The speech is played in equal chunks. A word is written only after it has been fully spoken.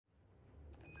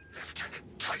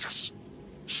Lieutenant Titus,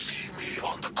 see me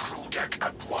on the crew deck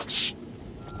at once.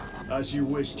 As you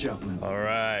wish, Chaplain. All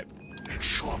right.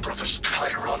 Ensure brothers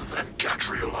Chiron and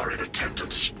Gadriel are in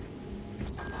attendance.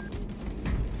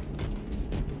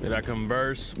 Did I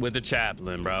converse with the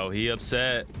chaplain, bro? He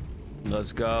upset.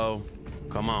 Let's go.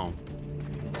 Come on.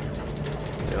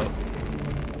 Yep.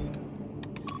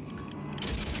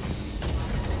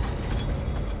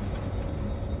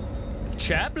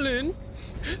 Chaplain,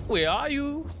 where are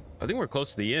you? I think we're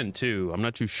close to the end too. I'm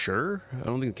not too sure. I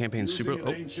don't think the campaign's super. Using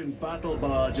an ancient battle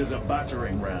barge as a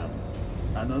battering ram,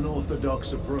 an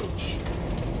unorthodox approach.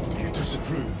 You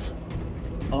disapprove?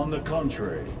 On the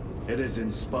contrary, it is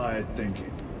inspired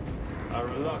thinking. I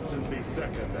reluctantly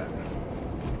second that.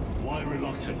 Why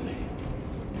reluctantly?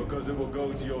 Because it will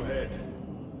go to your head.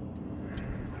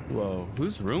 Whoa,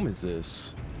 whose room is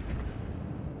this?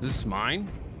 Is this mine?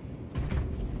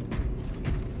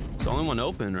 It's the only one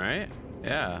open, right?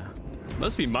 Yeah.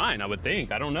 Must be mine, I would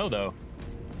think. I don't know, though.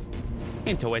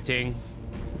 Intuiting.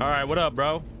 All right, what up,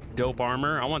 bro? Dope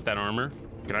armor. I want that armor.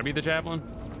 Can I be the chaplain?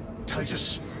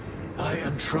 Titus, I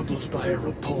am troubled by a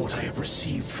report I have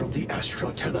received from the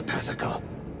Astra Telepathica.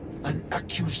 An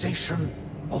accusation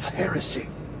of heresy.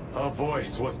 Her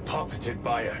voice was puppeted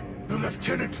by her. The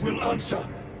lieutenant will answer.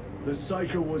 The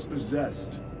Psycho was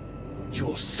possessed.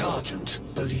 Your sergeant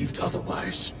believed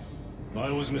otherwise. I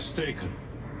was mistaken.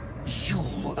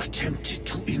 You attempted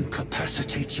to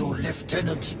incapacitate your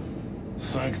lieutenant.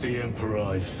 Thank the Emperor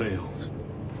I failed.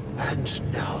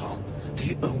 And now,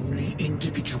 the only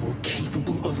individual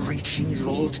capable of reaching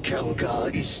Lord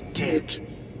Kelgar is dead.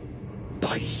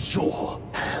 By your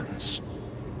hands.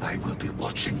 I will be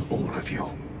watching all of you.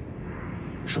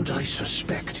 Should I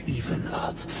suspect even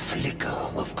a flicker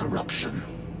of corruption,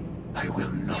 I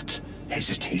will not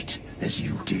hesitate as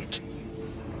you did.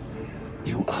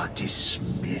 You are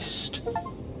dismissed.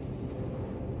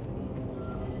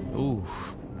 Ooh.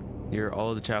 Hear all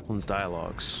of the chaplain's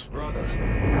dialogues. Brother,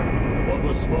 what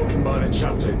was spoken by the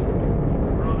chaplain?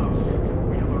 Brothers,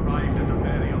 we have arrived at the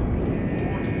burial.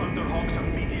 Board Thunderhawks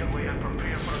immediately and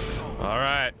prepare for assault. All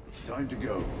right. Time to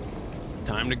go.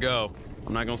 Time to go.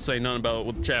 I'm not gonna say nothing about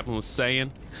what the chaplain was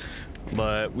saying,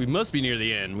 but we must be near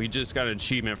the end. We just got an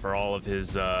achievement for all of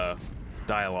his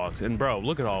dialogues. And bro,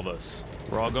 look at all this.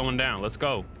 We're all going down. Let's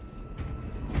go.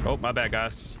 Oh, my bad,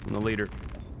 guys. I'm the leader.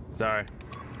 Sorry.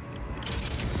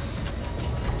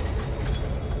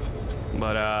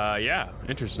 But yeah,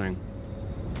 interesting.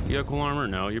 You have cool armor?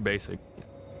 No, you're basic.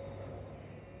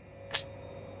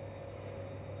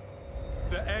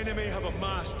 The enemy have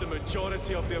amassed the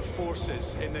majority of their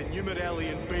forces in the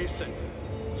Numeralian Basin.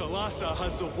 Thalassa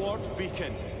has the warp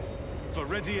beacon.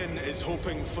 Viridian is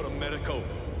hoping for a miracle.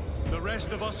 The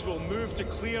rest of us will move to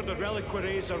clear the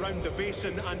reliquaries around the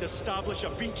basin and establish a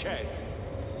beachhead.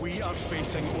 We are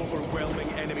facing overwhelming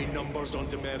enemy numbers on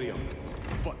Demerium.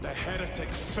 But the heretic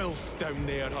filth down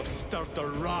there have stirred the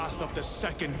wrath of the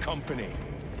Second Company.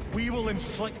 We will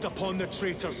inflict upon the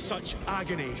traitors such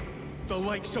agony, the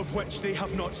likes of which they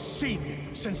have not seen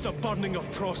since the burning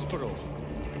of Prospero.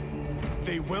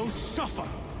 They will suffer,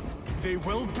 they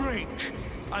will break,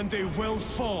 and they will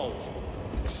fall.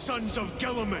 Sons of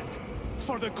Gilliman,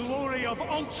 for the glory of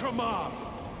Ultramar!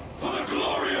 For the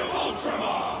glory of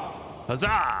Ultramar!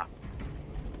 Huzzah!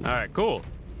 All right, cool.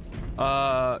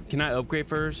 Can I upgrade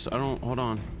first? I don't, hold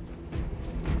on.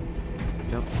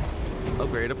 Yep.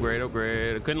 Upgrade, upgrade,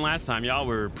 upgrade. It couldn't last time. Y'all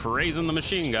were praising the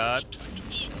machine god.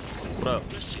 What up?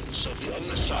 Blessings of the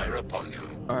Omnissiah upon you.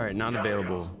 All right, not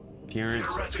available.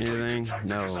 Appearance, anything?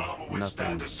 No,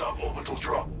 nothing.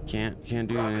 Can't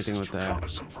do anything with that.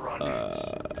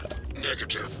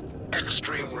 Negative.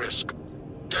 Extreme risk.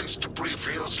 Dense debris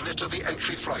fields litter the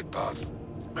entry flight path.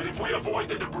 But if we avoid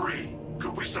the debris,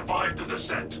 could we survive the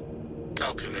descent?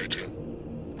 Calculating.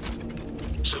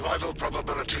 Survival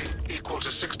probability equal to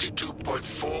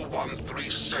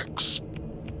 62.4136.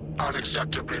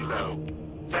 Unacceptably low.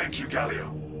 Thank you,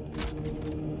 Galio.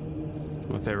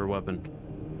 My favorite weapon.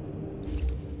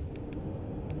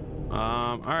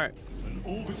 All right. An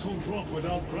orbital drop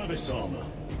without Gravis armor.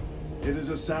 It is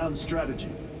a sound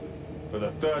strategy. With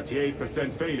a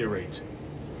 38% failure rate.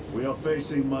 We are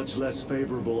facing much less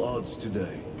favorable odds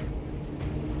today.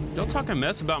 Don't talk a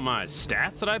mess about my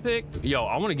stats that I picked. Yo,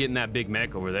 I want to get in that big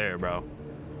mech over there, bro.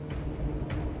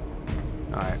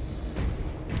 All right.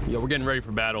 Yo, we're getting ready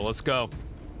for battle. Let's go.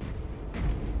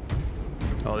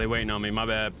 Oh, they waiting on me. My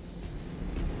bad.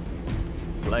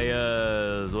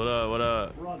 Players, what up, what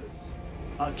up? Brothers,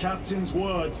 our captain's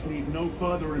words need no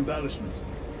further embellishment.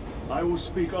 I will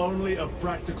speak only of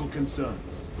practical concerns.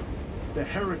 The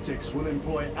heretics will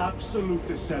employ absolute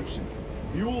deception,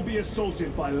 You will be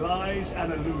assaulted by lies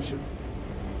and illusion.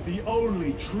 The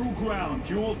only true ground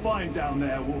you will find down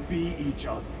there will be each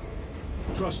other.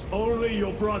 Trust only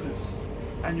your brothers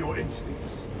and your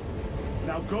instincts.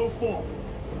 Now go forth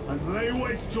and lay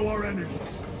waste to our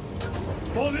enemies.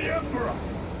 For the Emperor!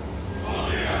 For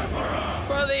the Emperor!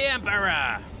 For the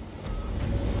Emperor!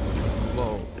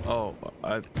 Whoa, oh,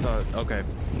 I thought, okay,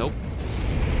 nope.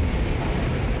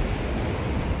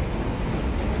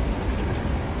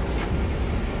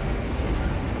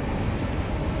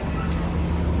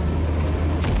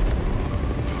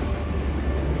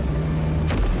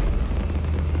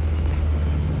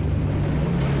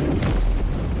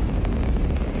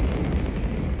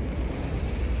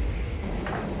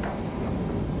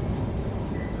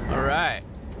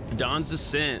 Dawn's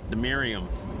Descent, Demirium.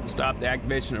 Stop the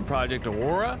activation of Project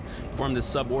Aurora. Form the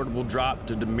suborbital drop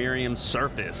to Demirium's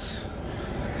surface.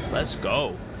 Let's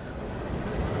go.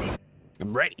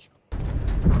 I'm ready.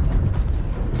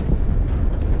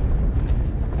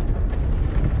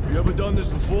 You ever done this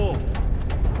before?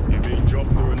 You've been dropped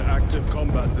through an active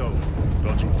combat zone,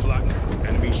 dodging flak,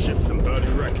 enemy ships and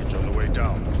burning wreckage on the way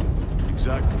down.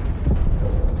 Exactly.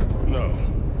 No,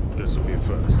 this will be a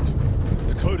first.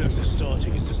 The Codex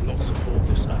Astartes does not support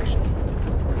this action.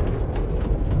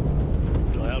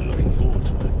 But I am looking forward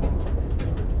to it.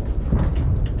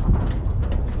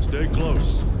 Stay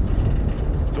close.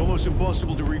 It's almost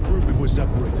impossible to regroup if we're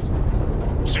separated.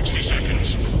 60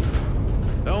 seconds.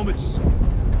 Helmets!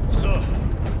 Sir!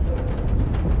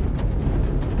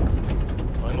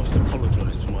 I must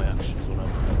apologize for my actions on our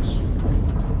house.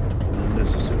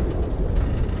 Unnecessary.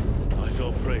 I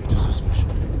fell prey to suspicion.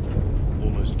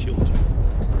 Almost killed you.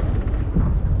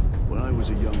 When I was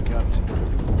a young captain,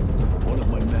 one of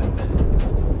my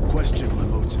men questioned my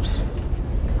motives,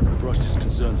 brushed his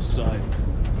concerns aside,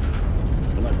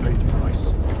 and I paid the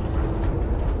price.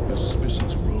 Your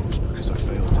suspicions arose because I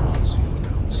failed to answer your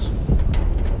doubts.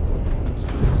 As I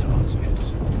failed to answer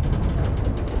his.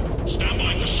 Stand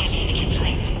by for suborbital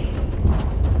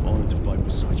drop. Honored to fight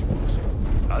beside you both.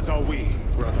 As are we,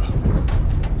 brother.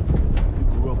 You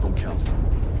grew up on Calvin.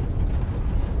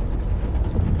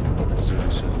 Let's see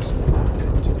who sent us all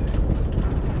dead today.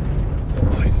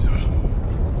 Aye, sir.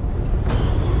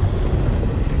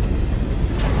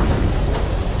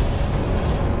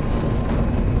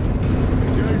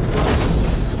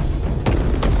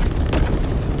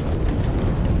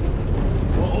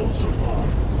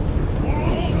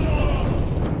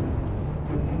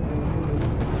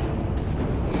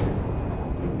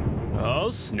 Oh,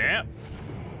 snap.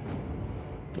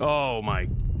 Oh, my.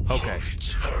 Okay.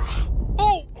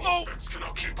 Oh! Monsters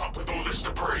cannot keep up with all this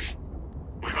debris.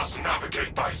 We must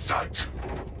navigate by sight.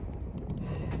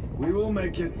 We will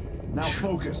make it. Now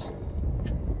focus.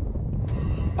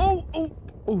 Oh, oh,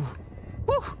 oh.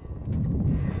 Woo.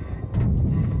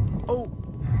 Oh.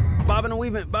 Bobbing and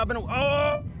weaving, bobbing and...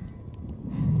 Oh!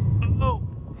 Oh!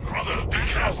 Brother, be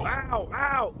careful! Ow,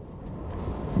 ow!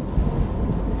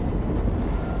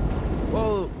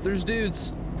 Whoa, there's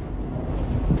dudes.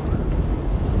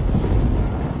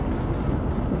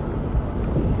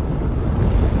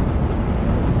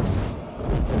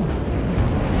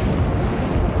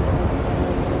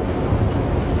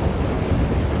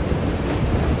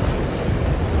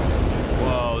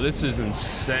 This is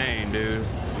insane, dude.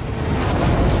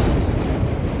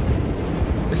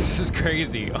 This is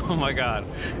crazy. Oh my god.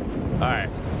 All right.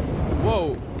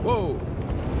 Whoa, whoa.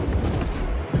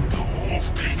 The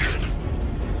Wolf Beacon.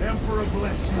 Emperor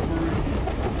bless you, Marine.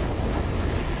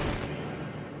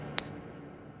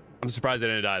 I'm surprised I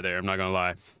didn't die there. I'm not gonna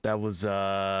lie. That was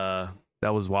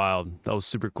wild. That was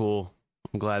super cool.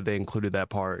 I'm glad they included that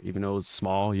part, even though it was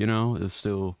small. You know, it was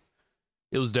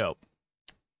dope.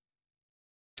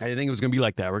 I didn't think it was gonna be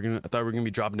like that. I thought we were gonna be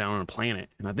dropping down on a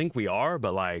planet, and I think we are,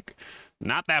 but like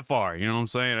not that far. You know what I'm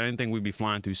saying? I didn't think we'd be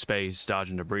flying through space,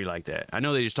 dodging debris like that. I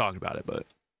know they just talked about it, but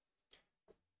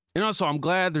and also I'm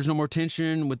glad there's no more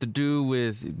tension with the dude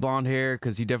with blonde hair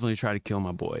because he definitely tried to kill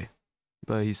my boy,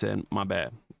 but he said my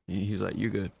bad. He's like,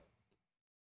 you're good.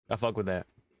 I fuck with that.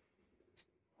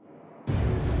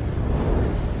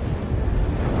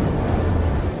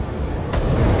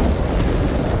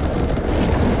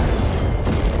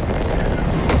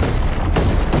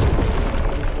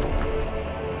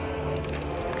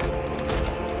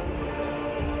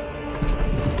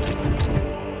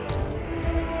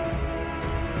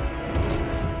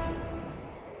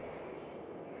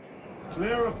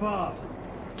 Clear a path.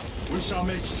 We shall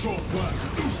make short work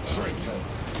of these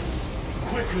traitors.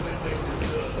 Quicker than they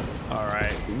deserve. All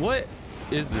right, what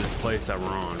is this place that we're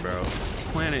on, bro?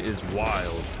 This planet is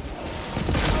wild.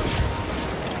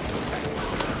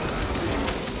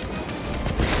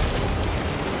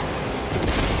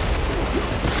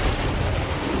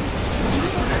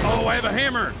 I have a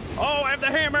hammer. Oh, I have the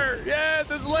hammer.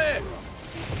 Yes, it's lit.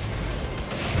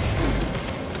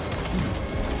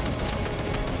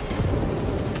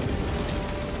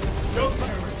 No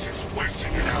heretics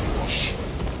waiting in ambush.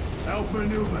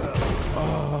 Outmaneuver.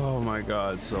 Oh my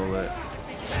God, so lit.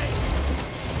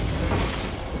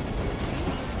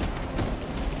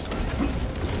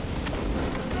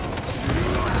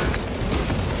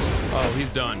 Oh, he's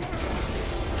done.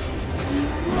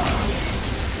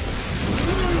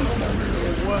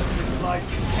 Worth his life.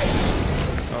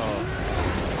 Oh.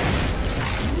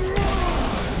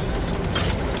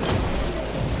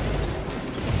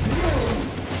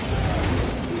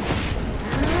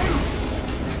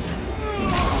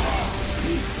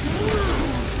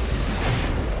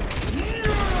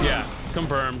 Yeah,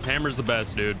 confirmed. Hammer's the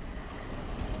best, dude.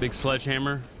 Big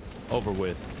sledgehammer, over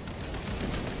with.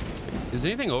 Is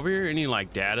anything over here? Any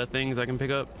like data things I can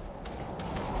pick up?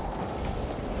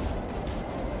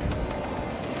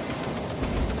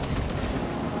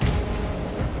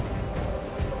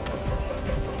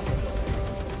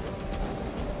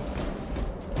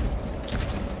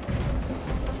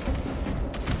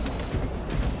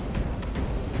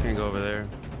 Can't go over there.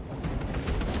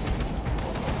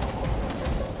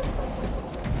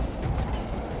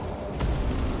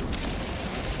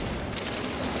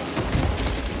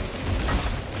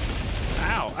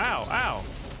 Ow, ow, ow.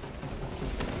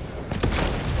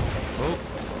 Oh.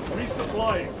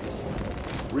 Resupplying.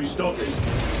 Restocking.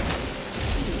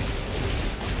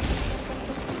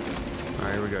 All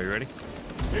right, here we go. You ready?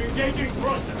 Engaging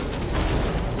thrusters.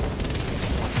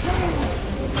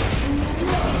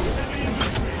 Heavy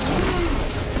infantry.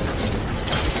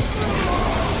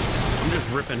 I'm just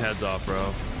ripping heads off, bro.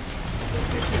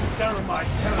 If this ceramide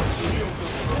cannot shield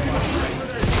them from my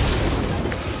rays.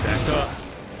 Back up.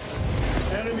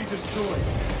 Enemy destroyed.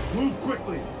 Move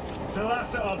quickly.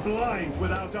 Talassa are blind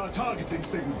without our targeting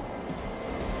signal.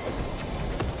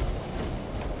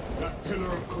 That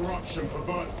pillar of corruption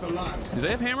perverts the land. Do they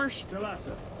have hammers?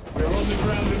 Talassa, we're on the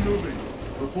ground and moving.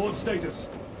 Report status.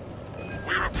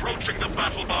 We're approaching the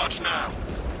battle barge now.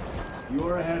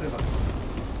 You're ahead of us.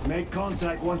 Make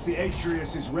contact once the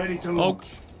Atreus is ready to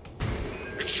launch.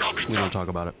 It shall be We done. don't talk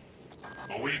about it.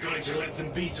 Are we going to let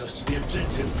them beat us to the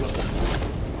objective, brother?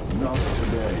 Not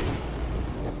today.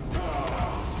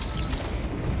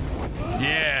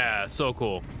 Yeah, so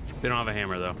cool. They don't have a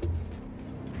hammer though.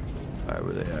 All right,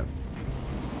 where they at?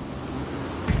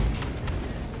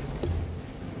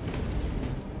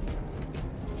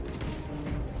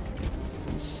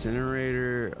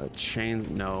 Incinerator, a chain.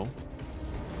 No.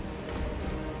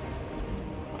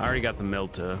 I already got the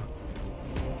Milta.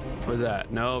 What's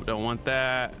that? Nope, don't want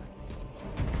that.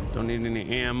 Don't need any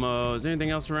ammo. Is there anything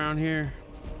else around here?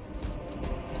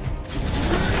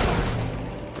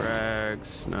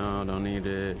 Frags. No, don't need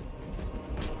it.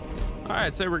 All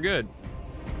right, say we're good.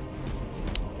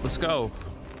 Let's go.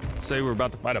 Say we're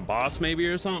about to fight a boss maybe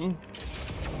or something.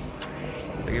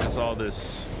 They give us all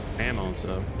this ammo and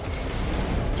stuff.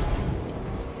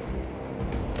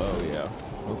 Oh yeah.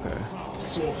 Okay.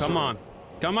 Come on.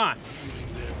 Come on.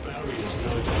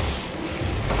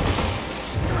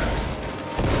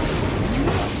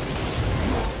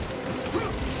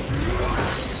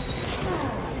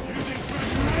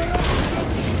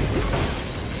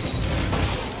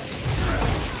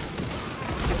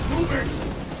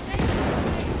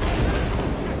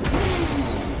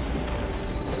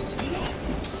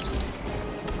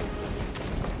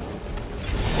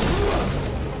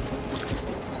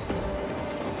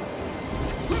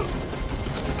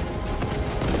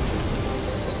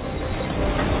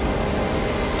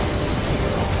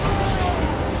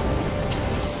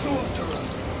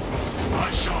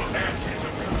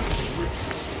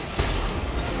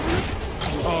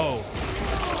 Oh.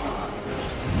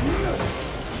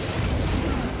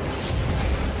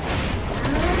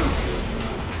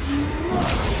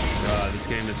 God, this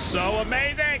game is so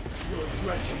amazing.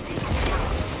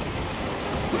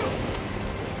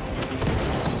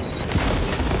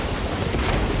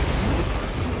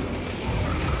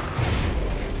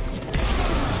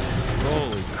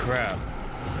 Holy crap.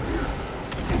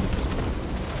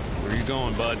 Where are you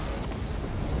going, bud?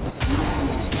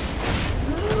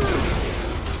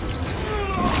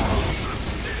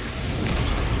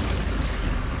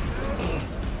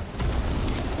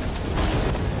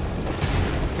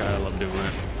 God, I love doing it.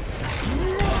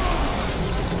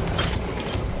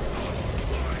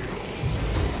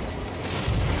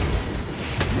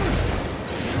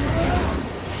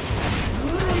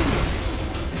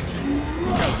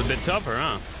 That was a bit tougher,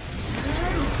 huh?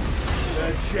 The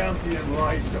champion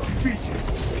lies defeated.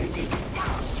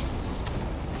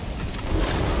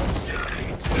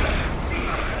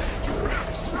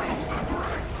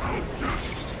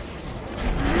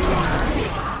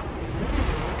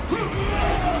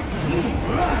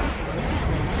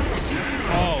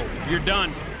 Oh, you're done.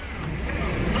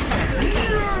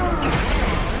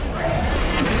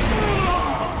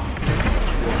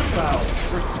 Foul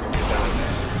trickery down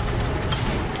there.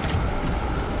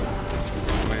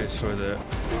 Wait for the.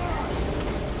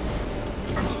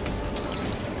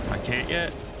 I can't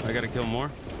yet. I gotta kill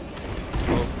more.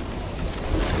 Oh.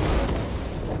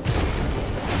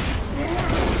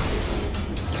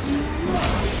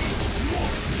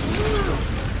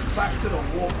 Back to the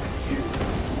wall, you.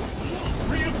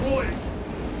 Redeploying.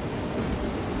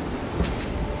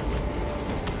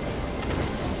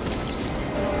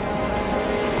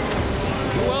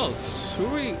 Who else? Who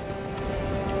are we?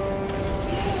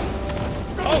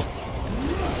 Oh!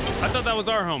 I thought that was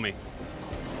our homie.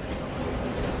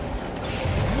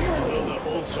 The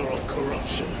altar of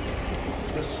corruption.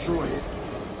 Destroy it.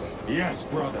 Yes,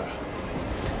 brother.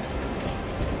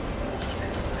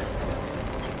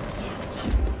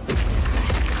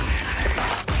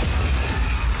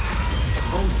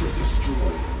 Altar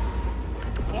destroyed.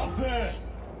 Up there!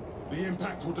 The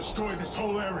impact will destroy this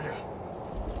whole area.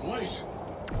 Wait.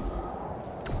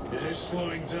 It is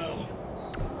slowing down.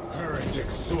 Heretic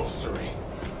sorcery.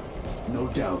 No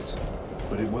doubt,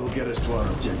 but it will get us to our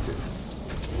objective.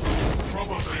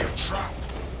 Probably a trap.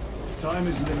 Time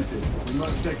is limited. We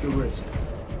must take the risk.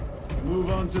 Move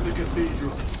on to the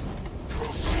cathedral.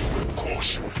 Proceed with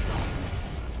caution.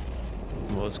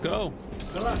 Well, let's go.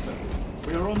 Thalassa,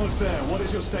 we are almost there. What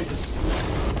is your status?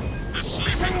 The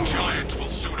sleeping giant will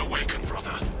soon awaken,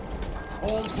 brother.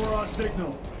 Hold for our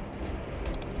signal.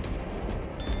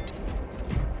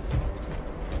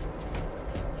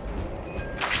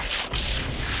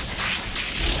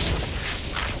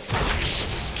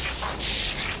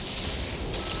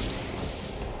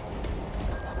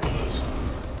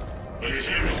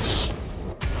 Adherence.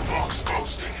 Box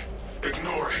ghosting.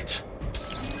 Ignore it.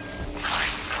 I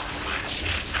know it.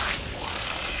 Thy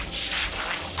words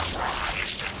cried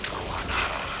into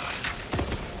unheard.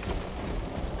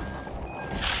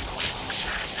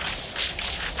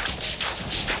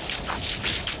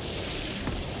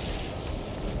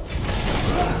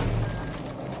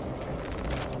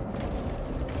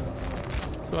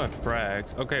 So I have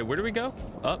frags. Okay, where do we go?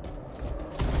 Up.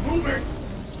 Moving!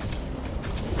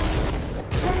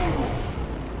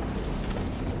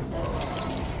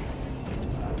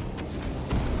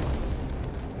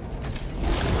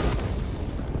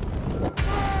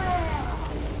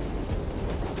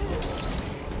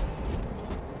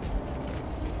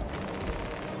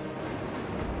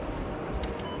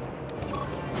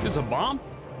 Is a bomb?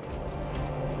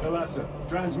 Thalassa,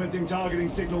 transmitting targeting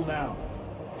signal now.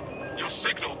 Your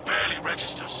signal barely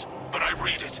registers, but I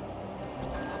read it.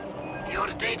 Your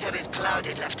data is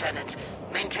clouded, Lieutenant.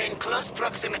 Maintain close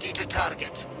proximity to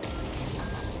target.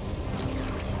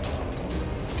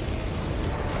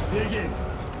 Dig in.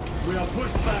 We are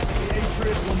pushed back. The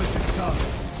Atreus will miss its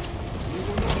target. We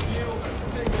will not yield a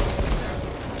single step.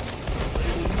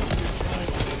 They will not be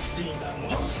finals have seen that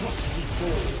monstrosity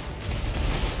fall.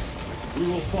 We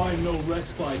will find no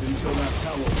respite until that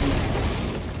tower moves.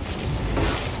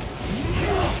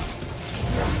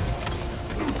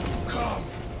 Come,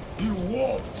 you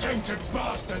warp-tainted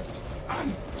bastards,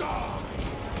 and die!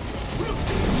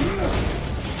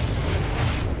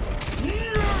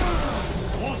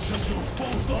 Watch as your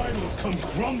false idols come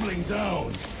crumbling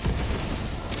down!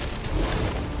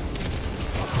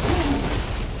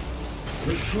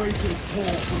 The traitors pour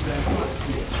from their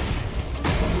bastion.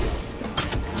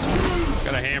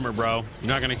 Got a hammer, bro. You're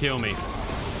not gonna kill me. I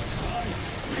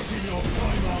spit in your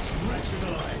Primarch's wretched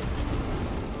eye.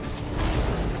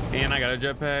 And I got a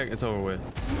jetpack. It's over with.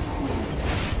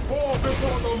 Fall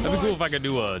before the That'd be cool might. if I could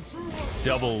do a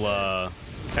double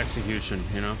execution,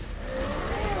 you know? I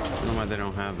don't know why they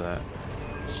don't have that.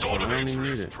 Sword of I don't even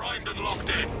need Atreus it. primed and locked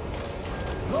in.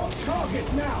 Lock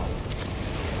target now!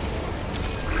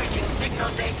 Reaching signal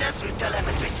data through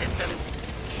telemetry systems.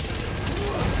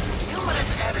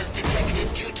 Numerous errors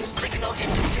detected due to signal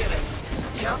interference.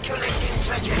 Calculating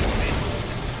trajectory.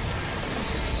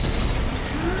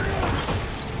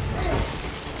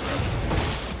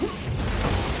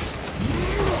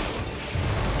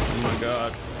 Oh my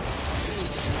god.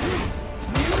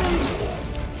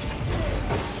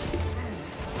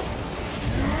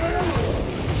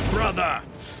 Brother!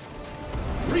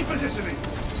 Repositioning!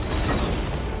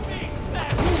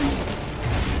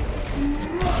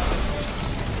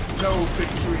 No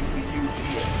victory for you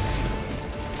here.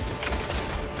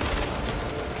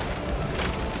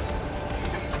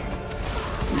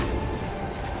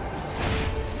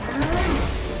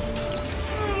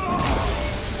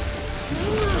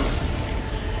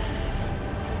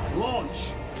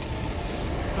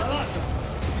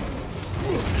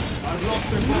 I've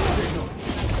lost their box signal.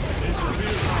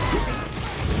 Interfere now.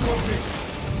 Copy.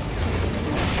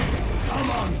 Come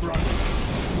on, brother.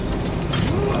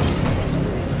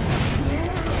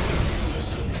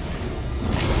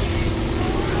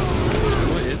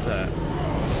 What is that?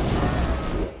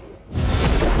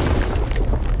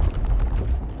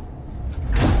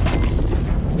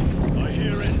 I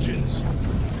hear engines.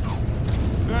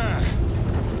 There.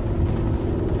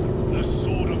 The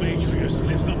sword of Atreus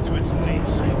lives up to its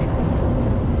namesake.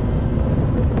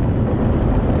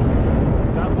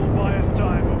 That will buy us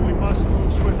time, but we must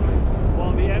move swiftly.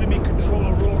 While the enemy control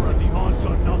Aurora, the odds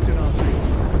are not in our favor.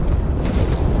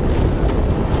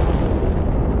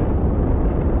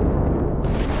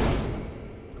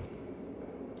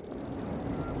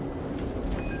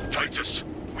 Titus,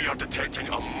 we are detecting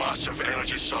a massive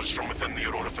energy surge from within the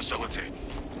Aurora facility.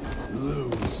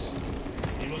 Lose.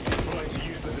 He must be trying to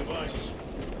use the device.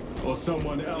 Or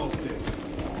someone else is.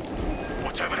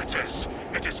 Whatever it is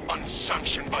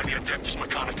unsanctioned by the Adeptus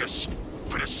Mechanicus.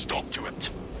 Put a stop to it.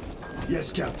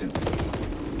 Yes, Captain.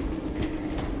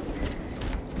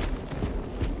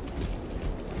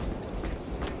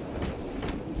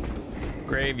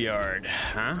 Graveyard,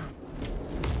 huh?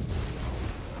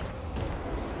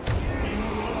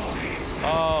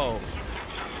 Oh,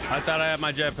 I thought I had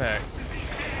my jetpack.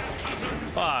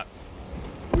 Fuck.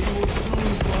 We will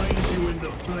soon find you in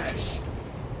the flesh.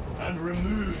 And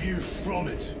remove you from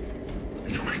it.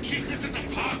 You may keep it as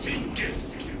a parting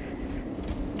gift.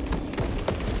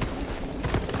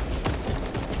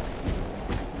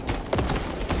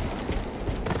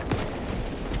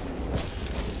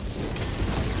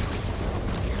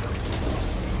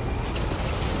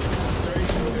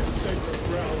 Into this sacred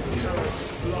ground of heretic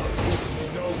blood gives me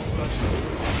no pleasure.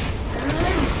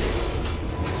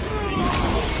 These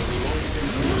slaughters long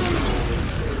since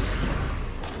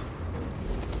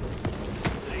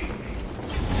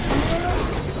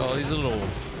Oh, these little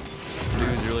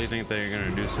dudes really think they're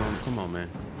gonna do something. Come on, man.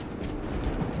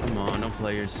 Come on, don't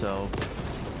play yourself.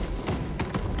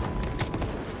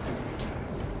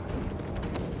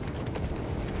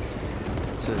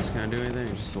 So this can I do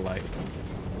anything? Just a light.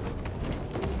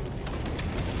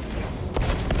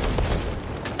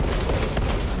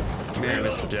 Man, I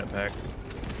missed the jetpack.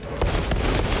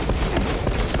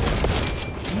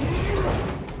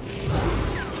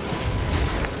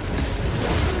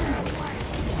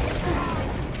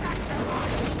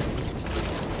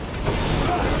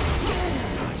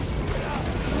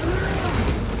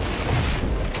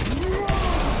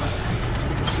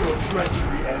 Your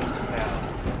treachery ends now.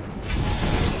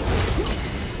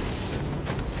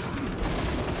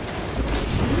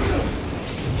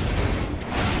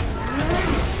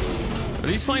 Are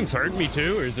these flames hurting me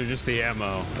too, or is it just the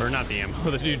ammo? Or not the ammo,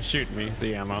 the dude shooting me,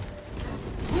 the ammo.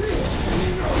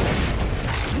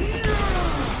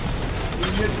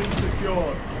 Mission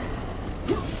secured.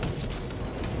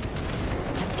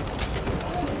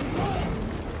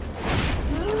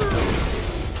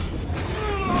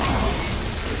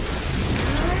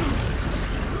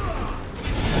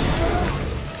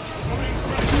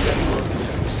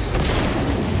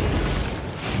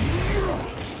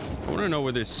 I want to know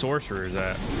where this sorcerer is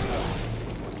at,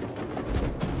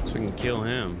 so we can kill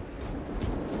him.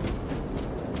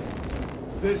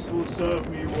 This will serve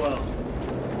me well.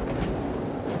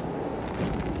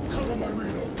 Cover my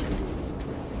reload.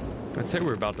 I'd say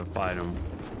we're about to fight him.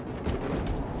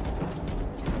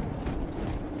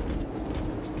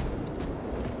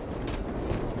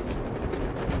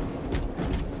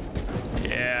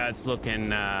 Yeah, it's looking,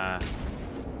 The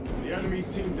enemy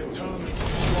seem determined to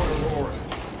destroy Aurora.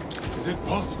 Is it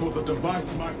possible the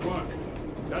device might work?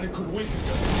 That it could weaken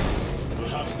them?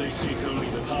 Perhaps they seek only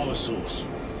the power source.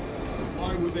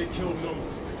 Why would they kill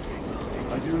Noth?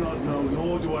 I do not know,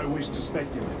 nor do I wish to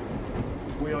speculate.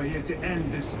 We are here to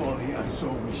end this folly, and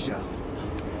so we shall.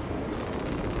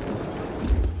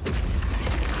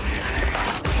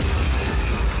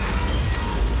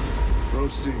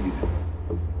 Proceed.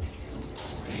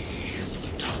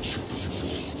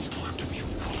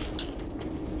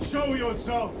 Show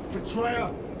yourself, betrayer!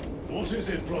 What is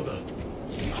it, brother?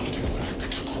 The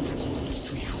artifact calls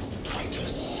to you,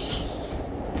 Titus.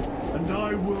 And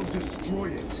I will destroy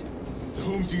it. To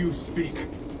whom do you speak?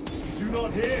 You do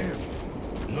not hear him.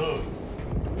 No.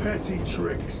 Petty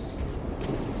tricks.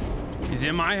 he's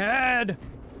in my head.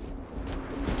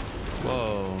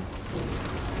 Whoa.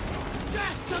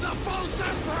 Death to the false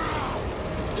emperor!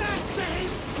 Death to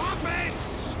his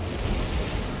puppets!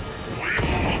 We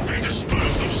will not be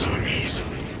disposed of so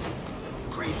easily.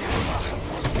 Great Emperor has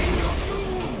foreseen your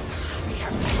doom. We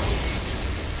have finished it.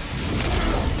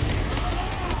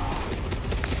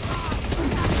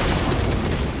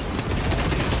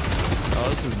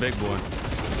 big boy.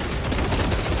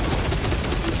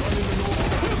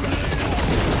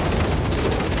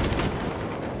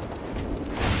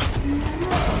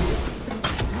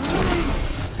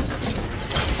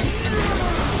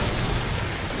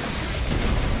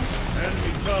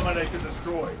 Enemy terminator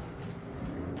destroyed.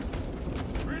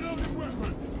 Reloading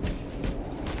weapon!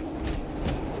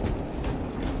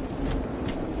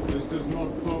 This does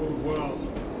not bode well.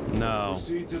 No.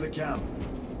 Proceed to the camp.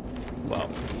 Well.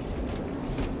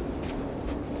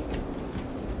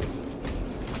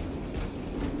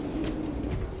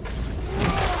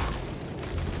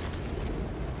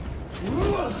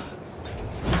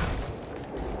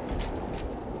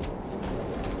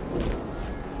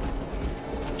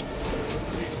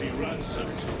 Easy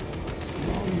ransacked.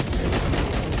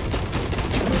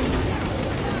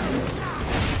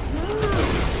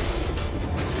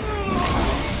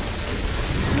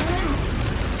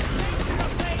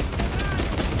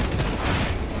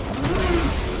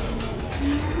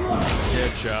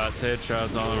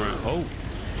 Headshots all around. Oh.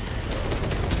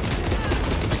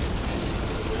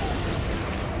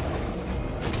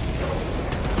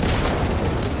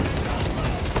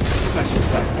 Special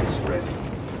tactics ready.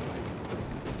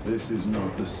 This is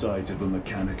not the site of a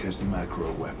Mechanicus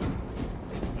macro weapon.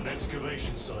 An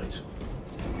excavation site.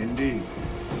 Indeed.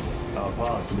 Our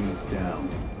path leads down.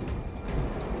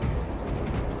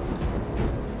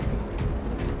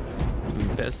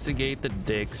 Investigate the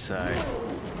dig site.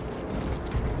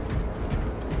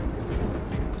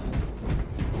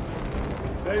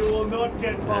 They will not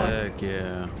get past. Heck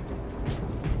yeah.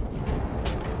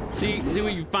 See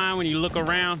what you find when you look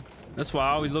around? That's why I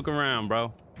always look around,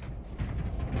 bro.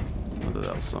 Oh,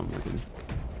 that was something.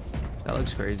 That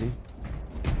looks crazy.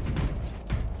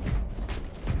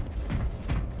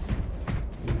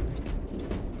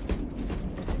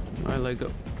 All right, let go.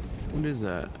 What is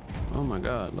that? Oh my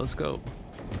God, let's go.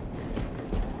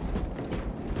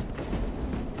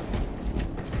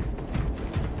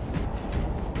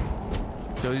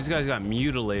 Yo, these guys got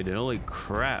mutilated. Holy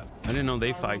crap. I didn't know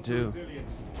they fight too.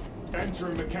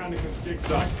 Entering Mechanicus dig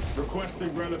site.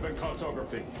 Requesting relevant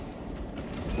cartography.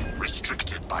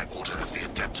 Restricted by order of the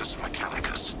Adeptus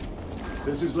Mechanicus.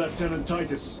 This is Lieutenant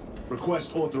Titus.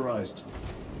 Request authorized.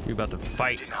 You're about to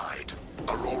fight. Denied.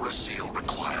 Aurora seal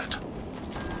required.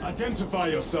 Identify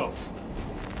yourself.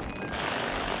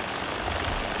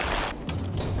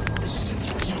 This is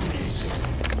infuriating.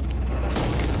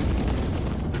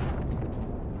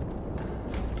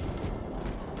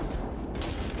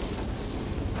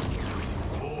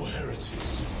 All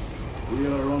heretics. We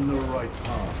are on the right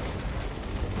path.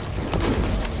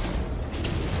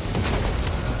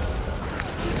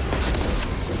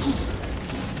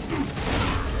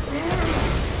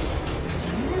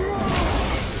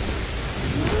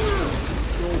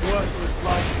 Your worthless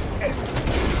life is ended.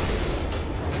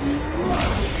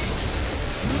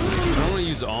 I want to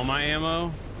use all my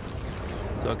ammo,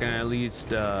 so I can at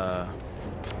least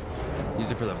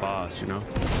use it for the boss, you know?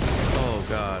 Oh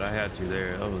God, I had to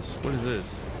there. That was, what is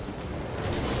this?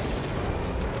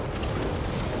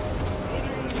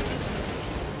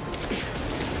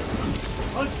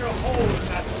 Punch a hole in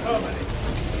that terminator.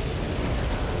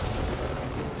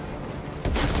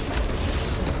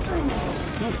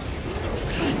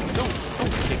 Don't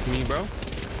kick me, bro.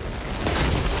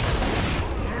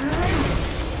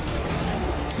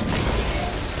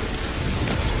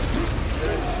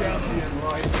 Champion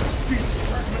right.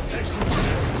 Fragmentation.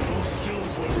 All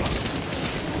skills were rushed.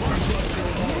 Much like your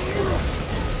own.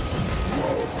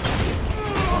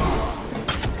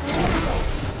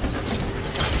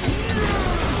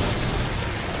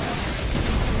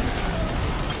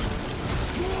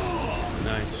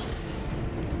 Nice.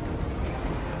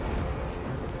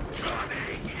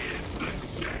 Cunning is the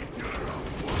savior of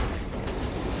war.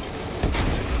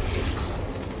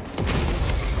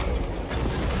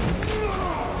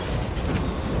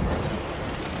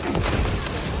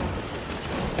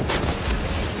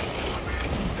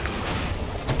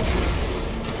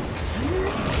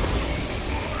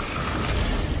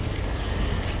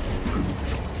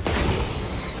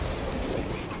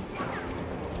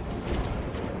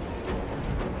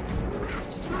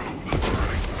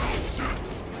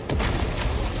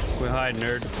 Quit hiding,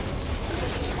 nerd.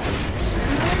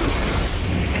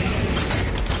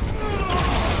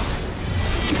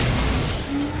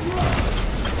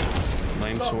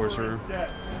 Lame sorcerer.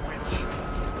 Death, witch.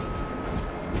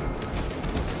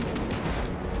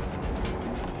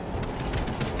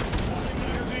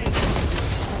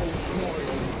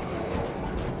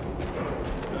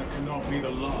 That cannot be the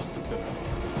last of them.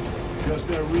 Just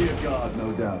their rear guard,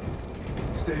 no doubt.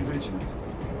 Stay vigilant.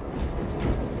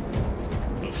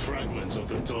 The A fragment of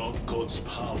the Dark God's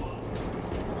power.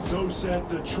 So said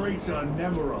the traitor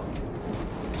Nemerov.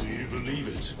 Do you believe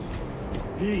it?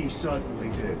 He certainly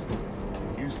did.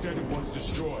 You said it was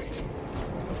destroyed.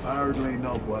 Apparently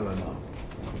not well enough.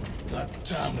 That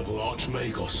damnable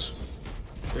Archmagos.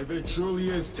 If it truly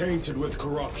is tainted with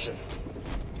corruption,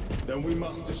 then we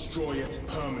must destroy it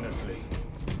permanently.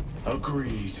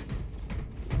 Agreed.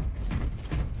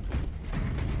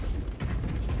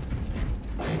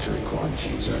 Entering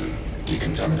quarantine zone.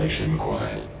 Decontamination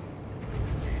required.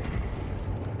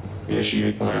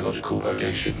 Initiate biological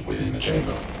purgation within the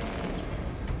chamber.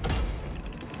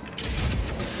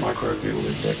 Microbial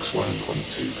index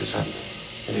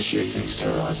 1.2%. Initiating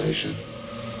sterilization.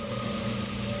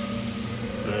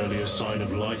 Barely a sign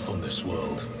of life on this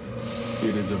world.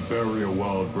 It is a burial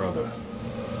world, brother.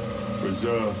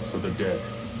 Reserved for the dead.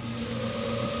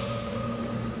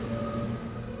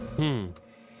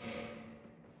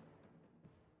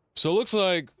 So it looks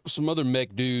like some other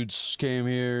mech dudes came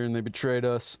here and they betrayed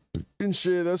us. And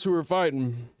shit, that's who we're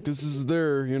fighting. This is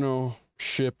their, you know,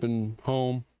 ship and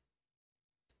home.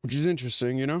 Which is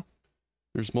interesting, you know?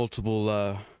 There's multiple,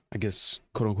 I guess,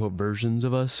 quote-unquote versions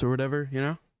of us or whatever, you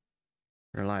know?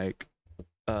 Or like,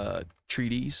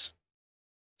 treaties.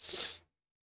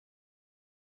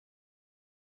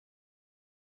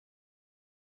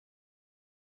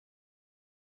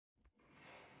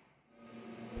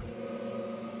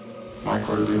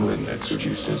 Microbial index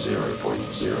reduced to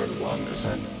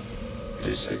 0.01%. It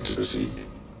is safe to proceed.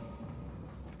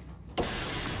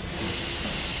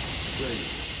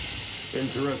 Safe.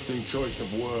 Interesting choice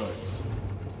of words.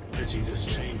 Pity this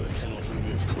chamber cannot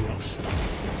remove corruption.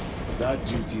 That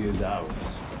duty is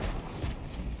ours.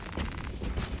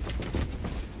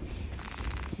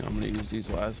 I'm gonna use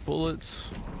these last bullets.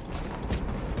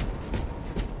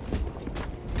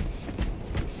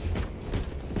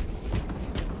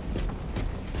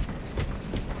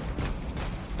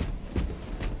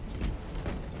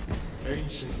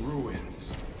 Ancient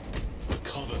ruins. A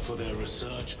cover for their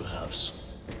research, perhaps.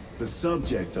 The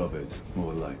subject of it,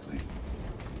 more likely.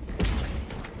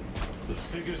 The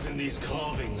figures in these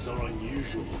carvings are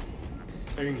unusual.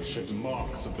 Ancient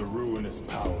marks of the ruinous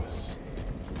powers.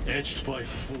 Etched by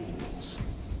fools.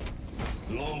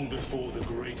 Long before the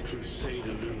Great Crusade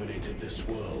illuminated this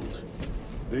world.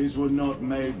 These were not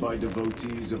made by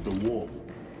devotees of the warp.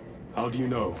 How do you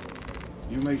know?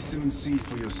 You may soon see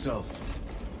for yourself.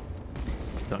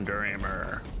 Thunder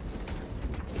Hammer.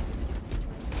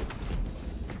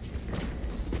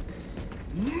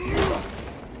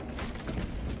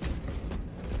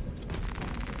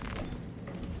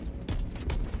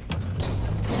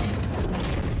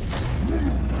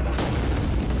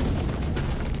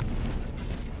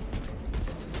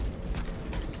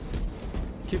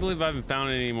 Can't believe I haven't found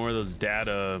any more of those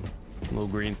data little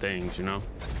green things, you know?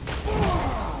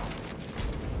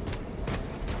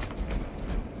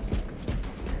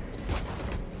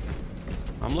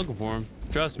 I'm looking for him.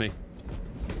 Trust me.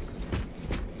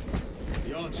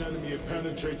 The arch-enemy have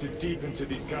penetrated deep into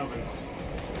these caverns.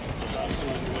 Perhaps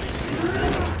all the way to the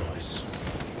water device.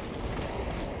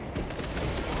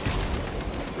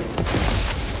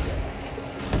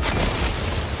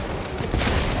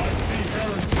 I see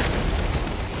heretics.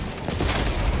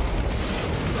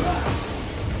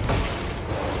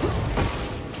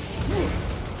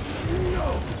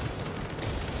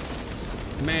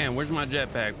 Man, where's my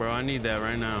jetpack, bro? I need that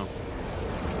right now.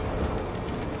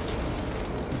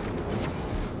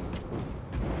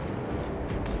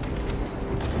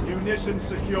 Munitions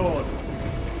secured.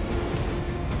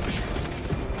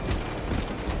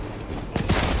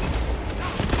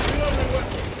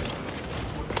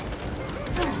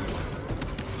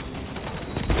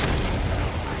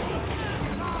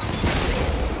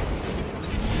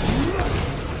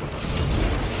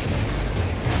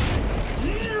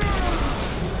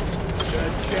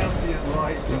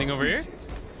 Anything over here?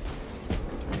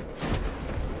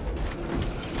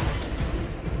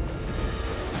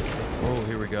 Oh,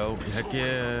 here we go. Heck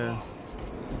yeah.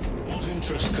 What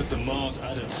interest could the Mars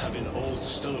adepts have in old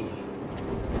stone?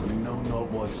 We know not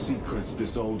what secrets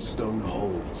this old stone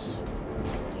holds.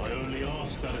 I only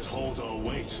ask that it holds our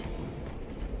weight.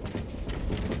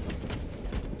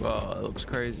 Wow, that looks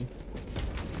crazy.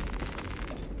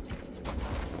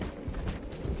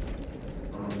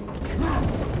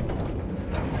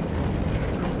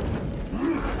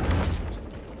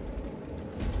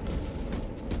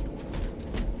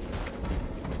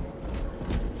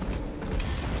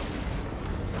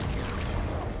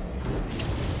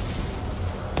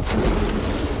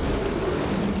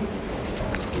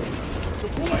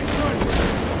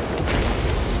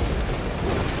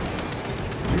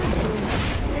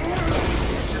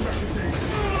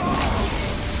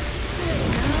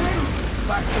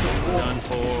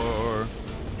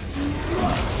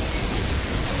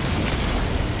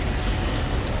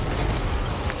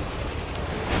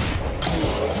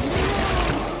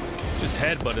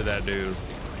 headbutted that dude.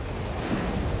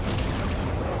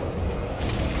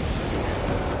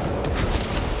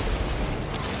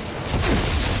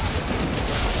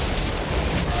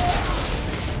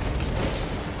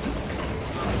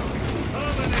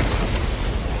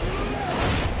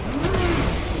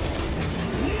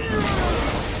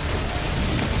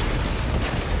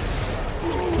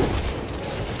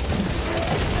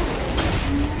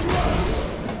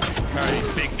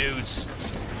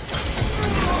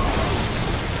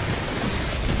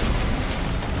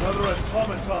 Another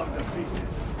automaton defeated.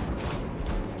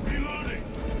 Reloading!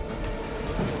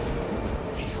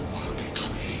 You are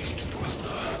betrayed,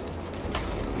 brother.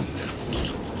 Left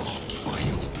to rot by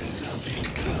your beloved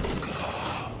Kanga.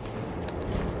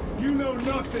 You know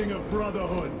nothing of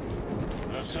brotherhood.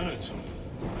 Lieutenant.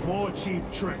 More cheap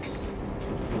tricks.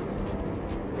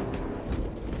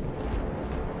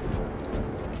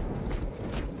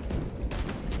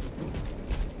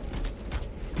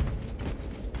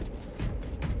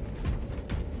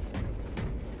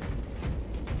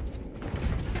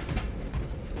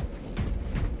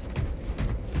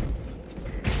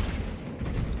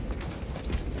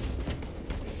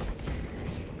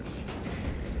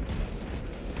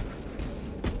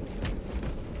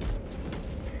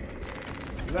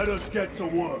 Let us get to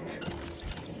work.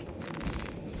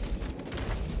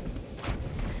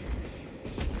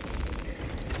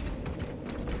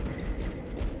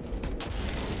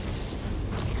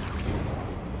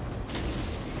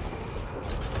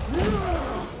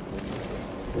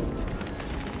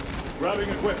 Grabbing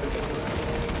equipment.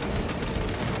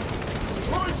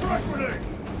 Throwing frag grenade!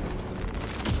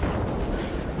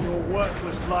 Your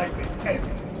worthless life is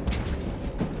ended.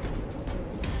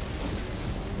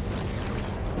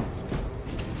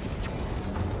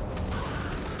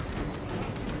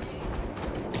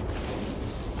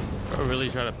 Bro really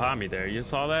tried to pop me there. You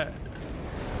saw that?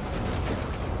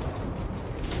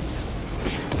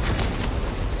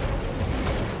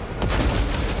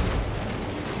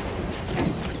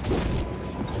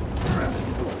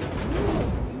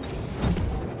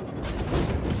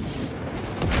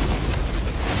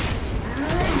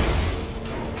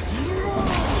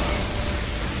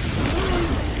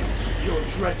 Your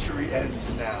treachery ends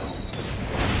now.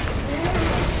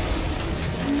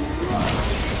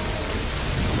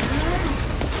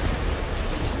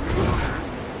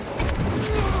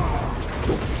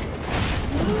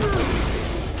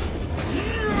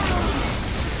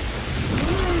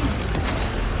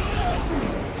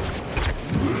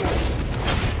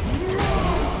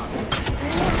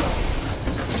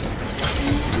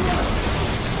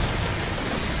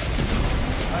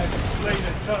 I've slain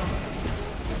a terminal.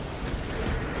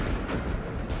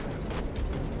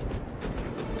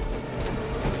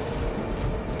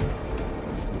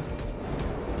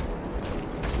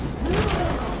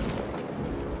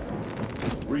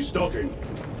 Restocking.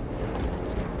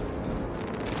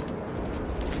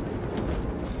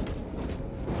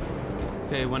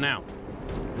 Okay, one out.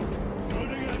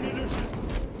 Loading ammunition.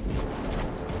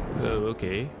 Oh,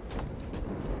 okay.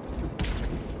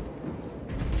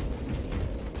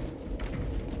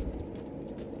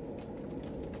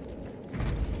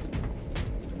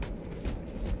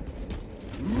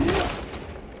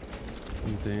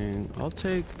 Something. I'll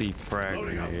take the frag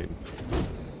grenade.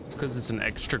 It's because it's an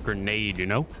extra grenade, you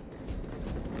know?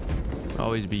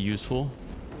 Always be useful.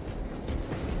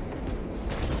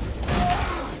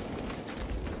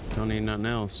 Don't need nothing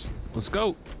else. Let's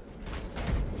go.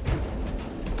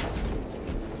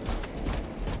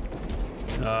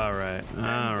 All right.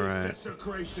 All right.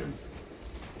 Desecration.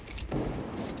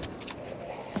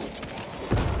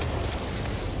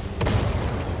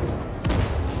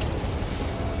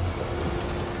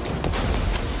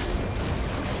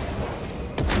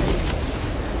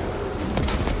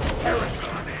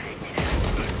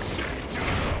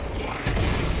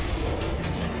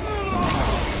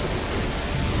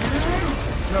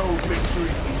 No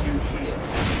victory for you here.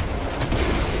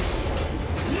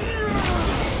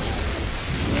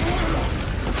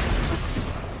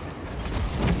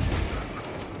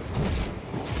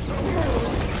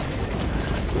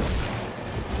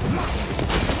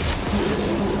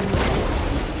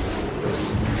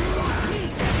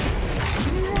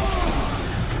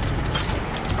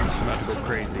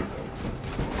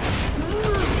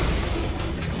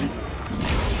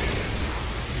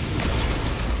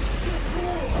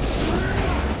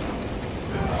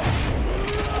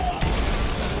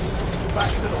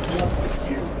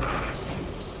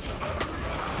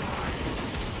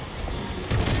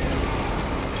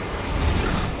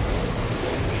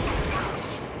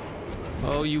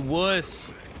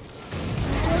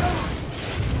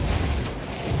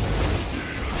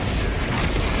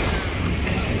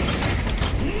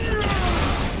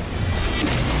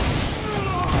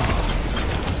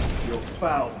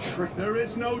 trick. There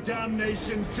is no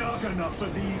damnation dark enough for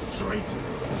these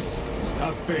traitors.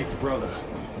 Have faith, brother.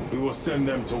 We will send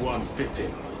them to one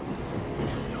fitting.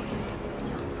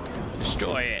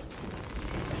 Destroy it.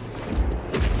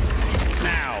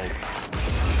 Now.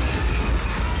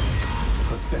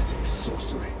 Pathetic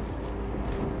sorcery.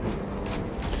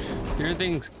 Is there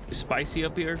anything spicy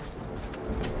up here?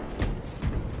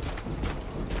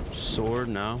 Sword,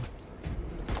 no.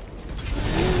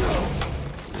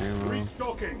 Ammo.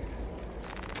 Restocking.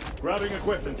 Grabbing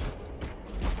equipment.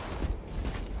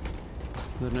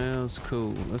 The nails,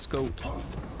 cool. Let's go.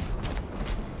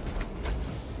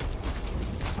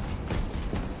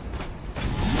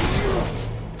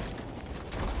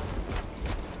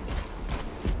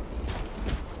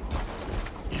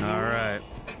 All right.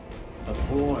 A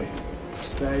boy,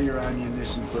 spare your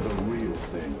ammunition for the real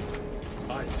thing.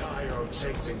 I tire of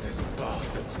chasing this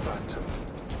bastard's phantom.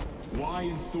 Why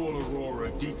install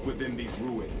Aurora deep within these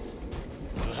ruins?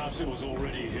 Perhaps it was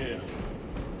already here.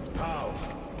 How?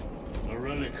 A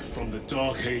relic from the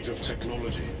dark age of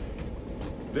technology.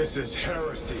 This is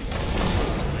heresy.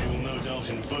 They will no doubt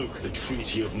invoke the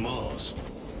Treaty of Mars.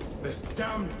 This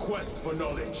damned quest for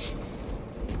knowledge.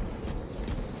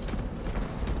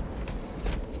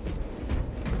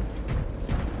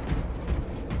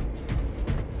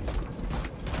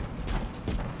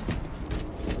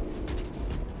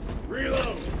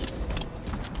 Reload!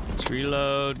 Let's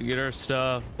reload, get our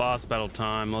stuff. Boss battle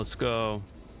time. Let's go.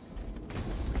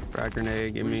 Frag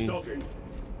grenade, give me. Restocking.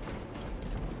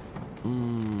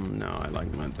 No, I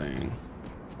like my thing.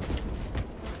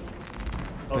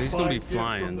 But he's gonna be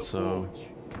flying, so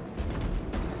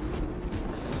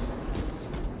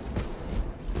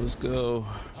let's go.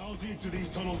 How deep do these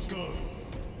tunnels go?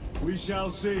 We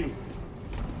shall see.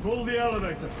 Pull the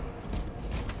elevator.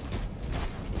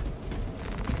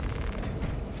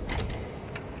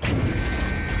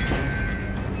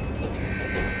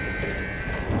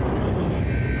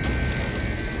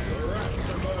 The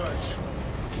rats emerge.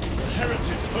 The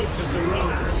heretics hope to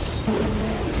surround us.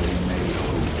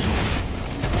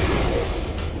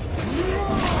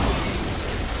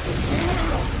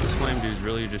 This lame dude's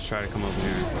really just trying to come over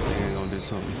here. They ain't gonna do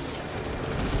something.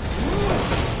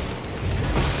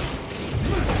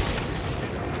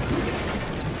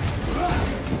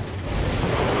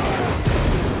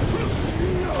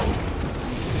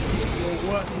 Your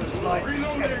worthless life.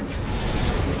 Reloading!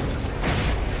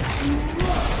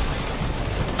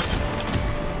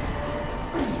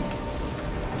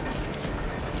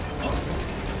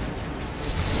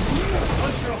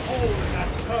 Punch a hole in that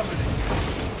terminal.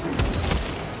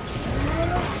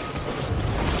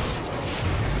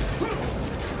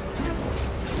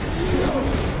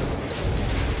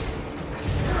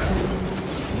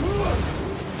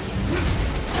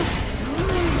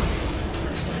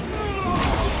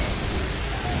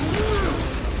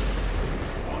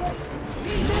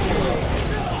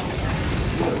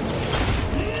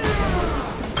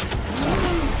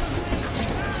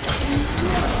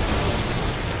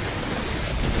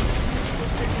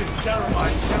 This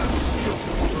Saramite cannot shield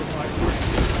from my grip.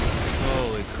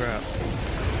 Holy crap.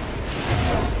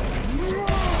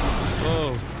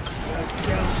 Oh. That's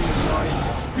down to his life.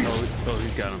 Oh,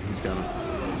 he's got him. He's got him.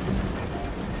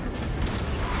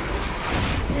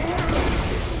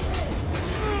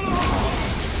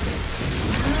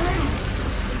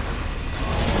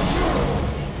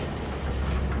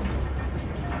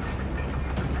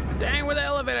 Dang, where the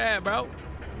elevator at, bro?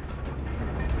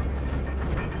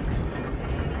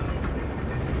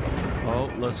 Oh,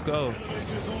 let's go.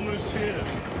 Elevator's almost here.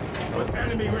 With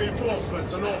enemy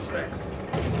reinforcements and aspects.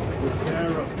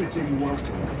 Prepare a fitting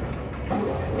welcome.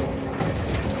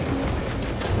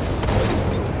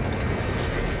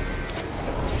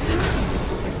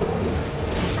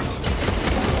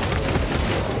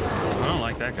 I don't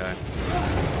like that guy.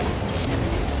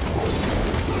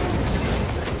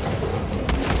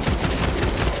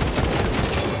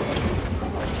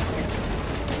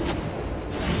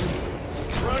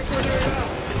 Frag grenade out!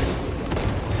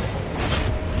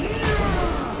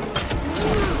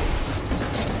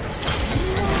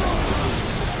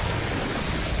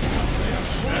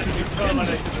 And you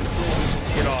terminated the storm.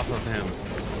 Get off of him.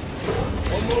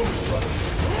 One moment, brother.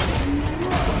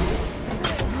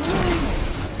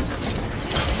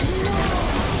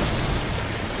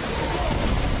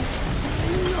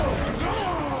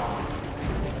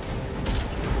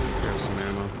 Grab some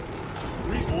ammo.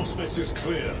 Reinforcements is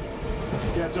clear.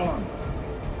 Get on.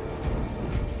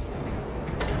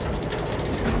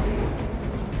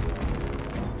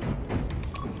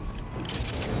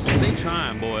 They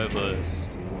trying, boy, but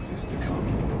What is to come?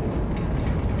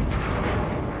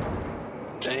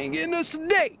 they ain't getting us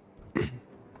today.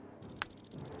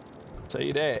 tell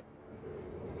you that.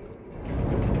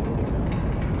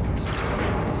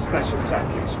 Special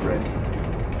tactics ready.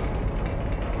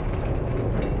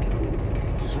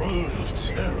 Throne of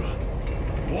Terror.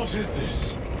 What is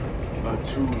this? A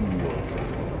tomb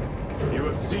world. You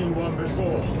have seen one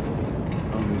before.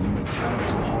 Only the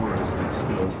mechanical horrors that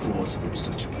spill forth from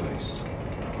such a place.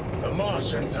 The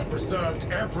Martians have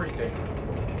preserved everything.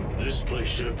 This place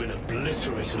should have been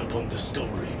obliterated upon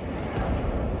discovery.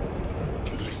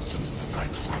 Listen, I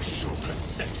crush your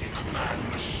pathetic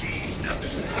man-machine. That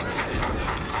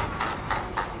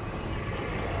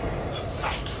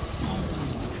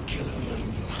fool, Gilliman,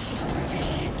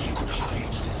 believed he could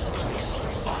hide this place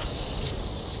from us.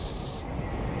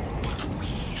 But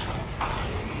we have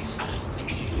eyes and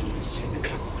ears in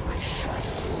every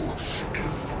shadow,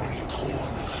 every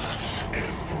corner,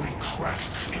 every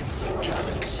crack in the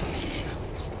galaxy.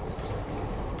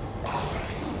 I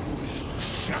will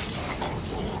shatter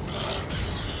Aurora,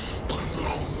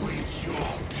 along with your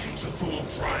pitiful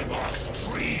Primarch's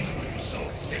dreams of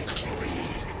victory.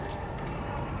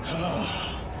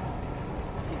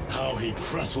 How he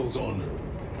prattles on.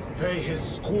 Pay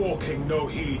his squawking no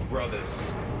heed,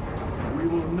 brothers. We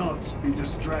will not be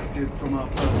distracted from our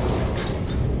purpose.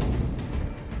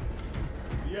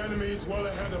 The enemy is well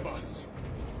ahead of us.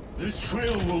 This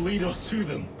trail will lead us to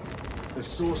them. The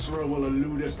sorcerer will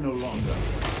elude us no longer.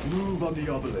 Move on the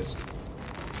obelisk.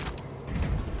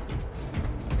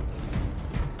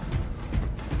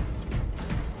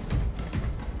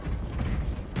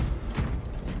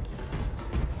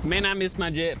 Man, I miss my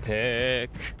jetpack.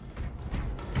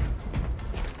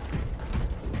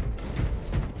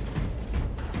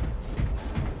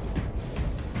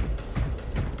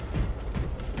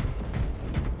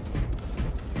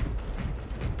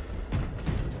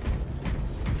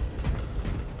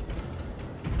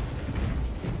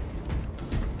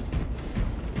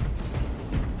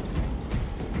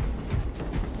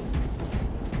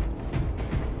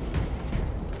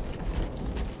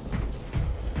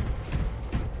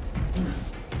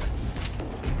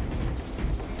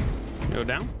 Go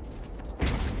down.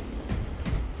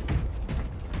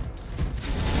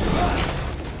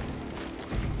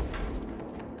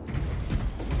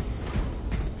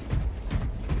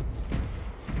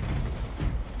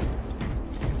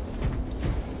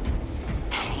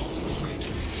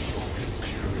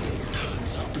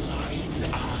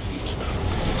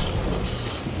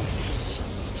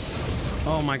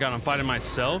 Oh my god, I'm fighting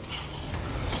myself?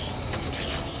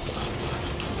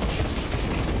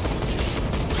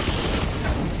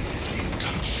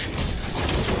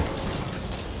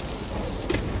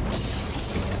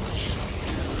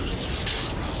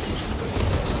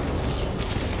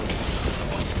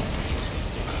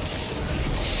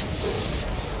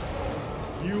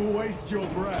 You waste your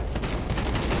breath.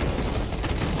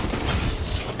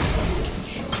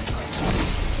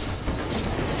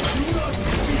 Do not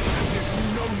speak as if you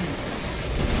know me.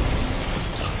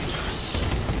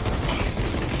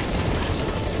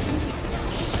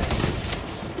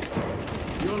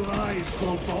 Your lies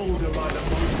grow bolder by the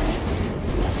moment.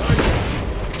 Titus,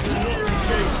 do not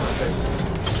engage with him.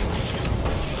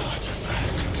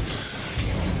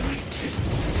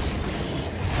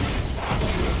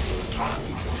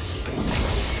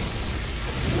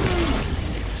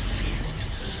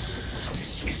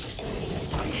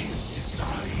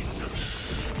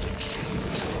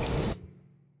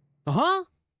 Uh-huh?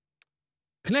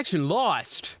 Connection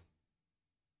lost.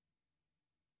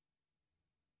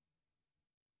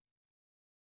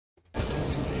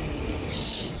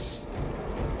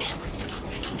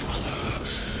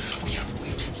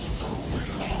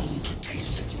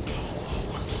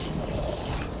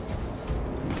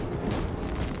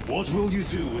 What will you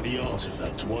do with the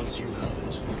artifact once you have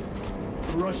it?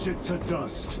 Crush it to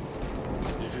dust.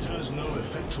 If it has no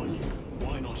effect on you,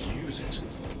 why not use it?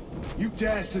 You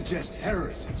dare suggest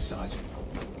heresy, Sergeant?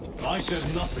 I said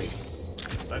nothing.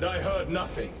 And I heard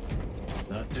nothing.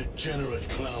 That degenerate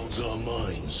clouds our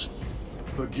minds.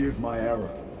 Forgive my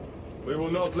error. We will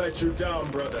not let you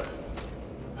down, brother.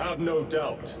 Have no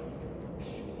doubt.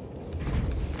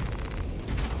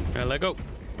 Yeah, let go.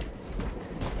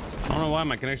 I don't know why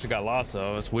my connection got lost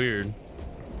though. That's weird.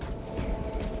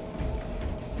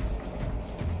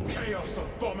 Chaos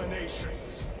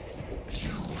abominations. You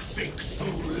think so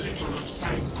little of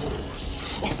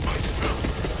Sangors, of myself,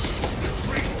 of the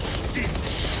great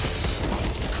Finch.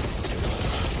 But consider,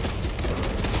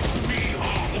 we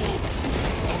are all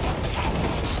proof of a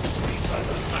power greater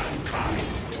than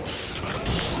mankind. A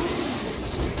true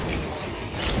divinity.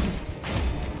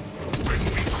 When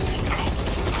we call out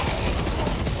to our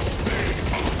gods, they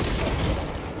answer.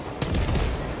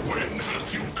 When have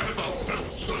you ever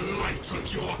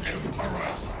your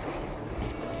emperor.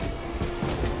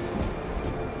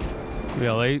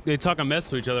 Yeah, they talking mess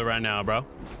to each other right now, bro.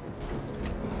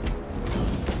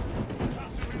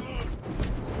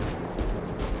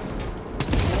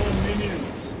 More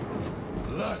minions.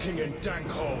 Lurking in dank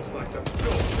holes like the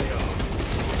filth they are.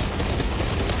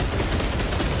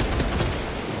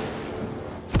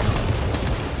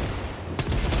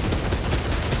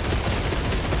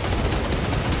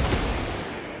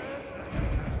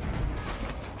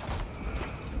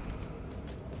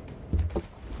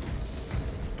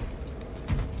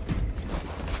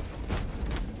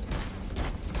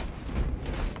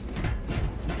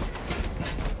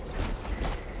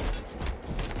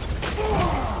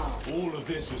 All of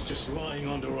this was just lying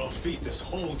under our feet this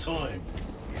whole time.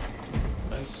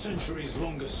 And centuries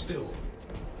longer still.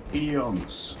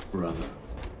 Eons, brother.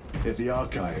 If the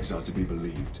archives are to be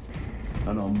believed,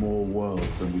 and on more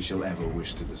worlds than we shall ever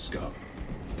wish to discover.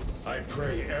 I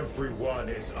pray everyone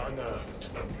is unearthed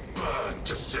and burned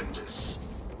to cinders.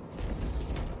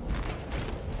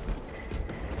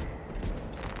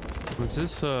 Was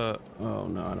this oh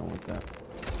no, I don't want that.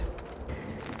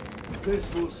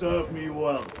 This will serve me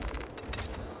well.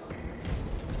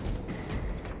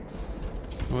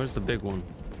 Where's the big one?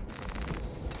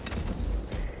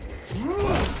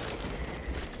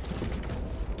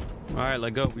 All right,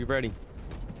 let go. We ready?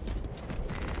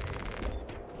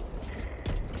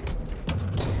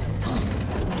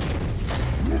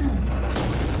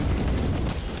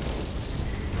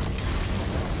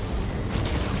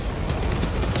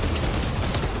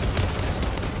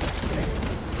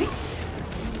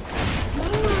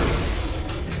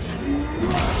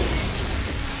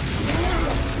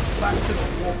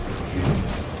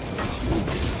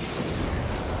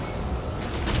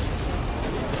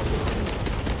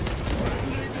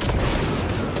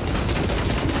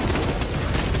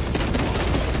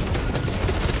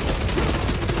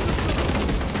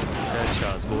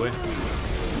 Headshots, boy.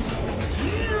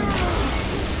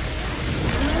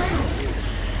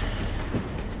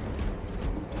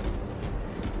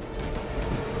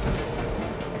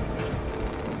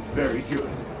 Very good.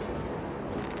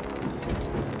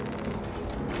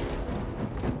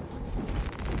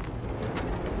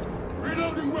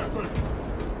 Reloading weapon!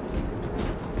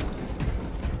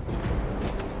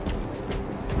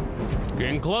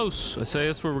 Getting close. I say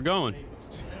that's where we're going.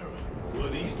 Terror. Were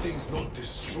these things not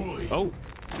destroyed? Oh,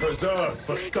 Preserved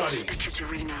for study.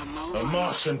 A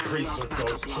Martian priesthood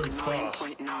goes too far.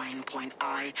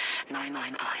 9.9.I.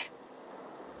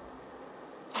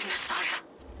 Oh, Messiah.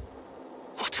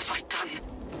 What have I done?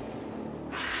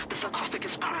 The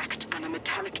sarcophagus cracked and a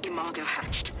metallic imago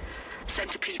hatched.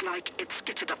 Centipede-like, it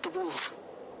skittered up the walls.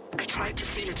 I tried to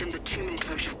seal it in the tomb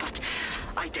enclosure, but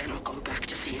I dare not go back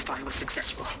to see if I was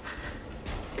successful.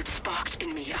 It sparked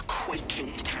in me a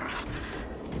quaking terror.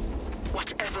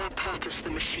 Whatever purpose the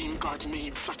machine god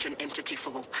needs such an entity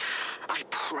for, I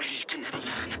pray to never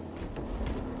learn.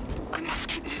 I must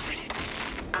keep moving.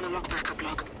 Analog backup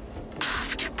log.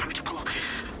 Forget protocol.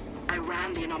 I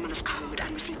ran the anomalous code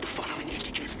and received the following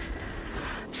integers.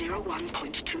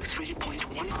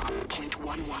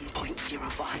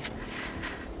 01.23.11.11.05.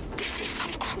 This is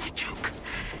some cruel joke.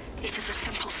 It is a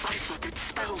simple cipher that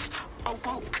spells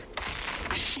awoke.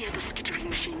 I hear the skittering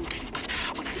machine thing, but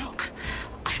when I look,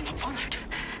 I am not followed.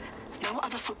 No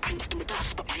other footprints in the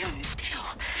dust but my own still.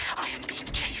 I am being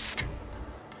chased.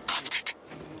 Hunted.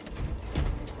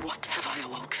 What have I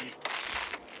awoken?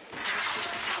 I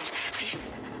recorded the sound. See?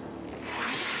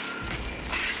 Where is it?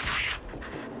 Messiah.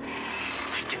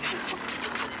 I do not want to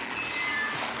look up.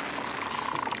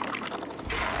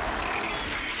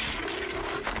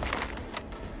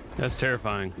 that's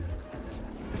terrifying.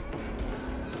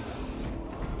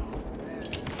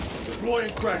 Deploying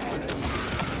crack grenade.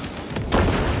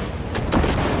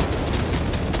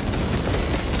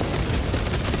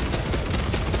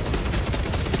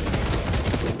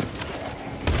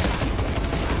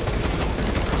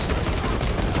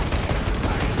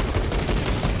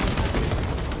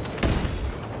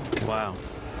 Wow.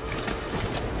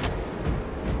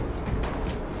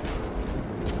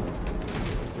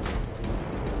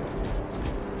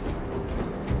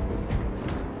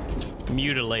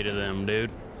 Mutilated them,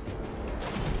 dude.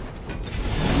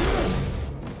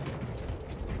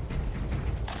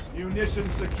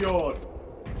 Munitions secured.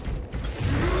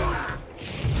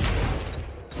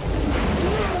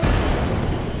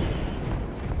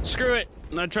 Screw it.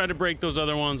 I tried to break those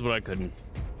other ones, but I couldn't.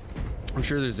 I'm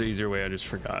sure there's an easier way, I just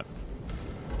forgot.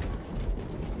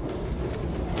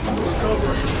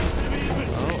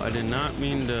 Oh, I did not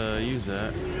mean to use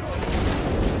that.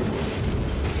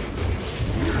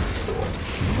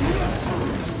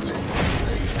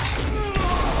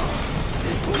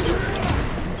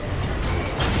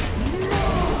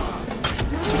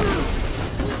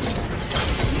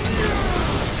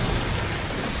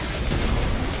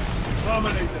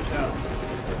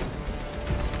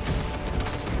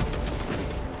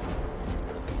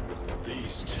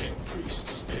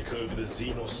 the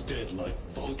Xenos dead like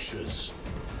vultures.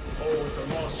 Oh, with the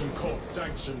Martian cult's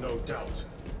sanction, no doubt.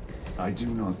 I do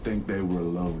not think they were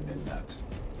alone in that.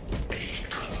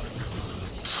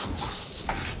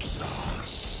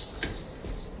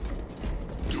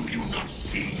 Do you not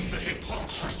see the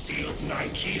hypocrisy of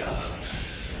Nicaea?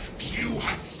 You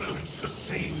have felt the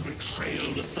same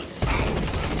betrayal as the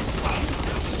thousands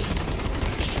founders.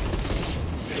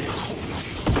 They call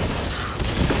us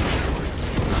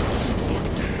for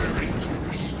daring to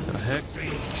wield the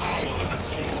same power as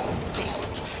your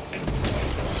god and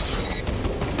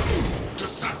to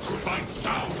sacrifice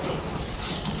thousands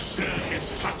who share his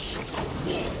touch of the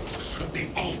warp at the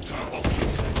altar of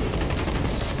his good.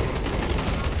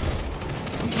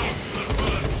 Not the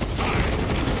first time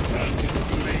he's turned his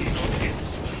blade on his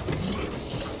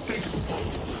most faithful,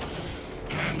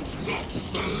 and not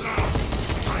the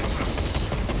last, Titus.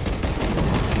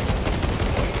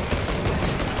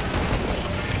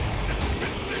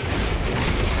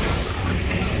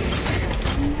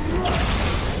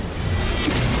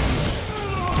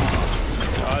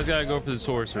 I gotta go for the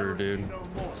sorcerer, dude. No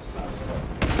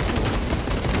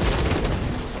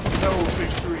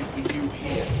victory for you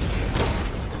here.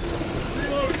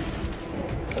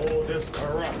 All this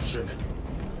corruption,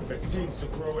 it seems to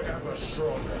grow ever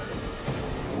stronger.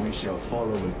 We shall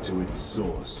follow it to its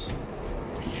source.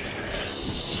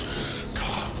 Yes,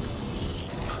 come.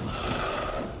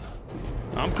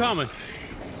 I'm coming.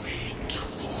 Wait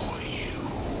for you.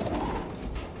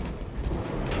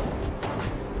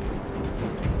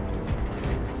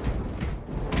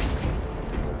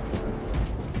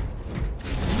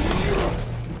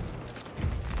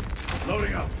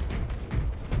 Loading up.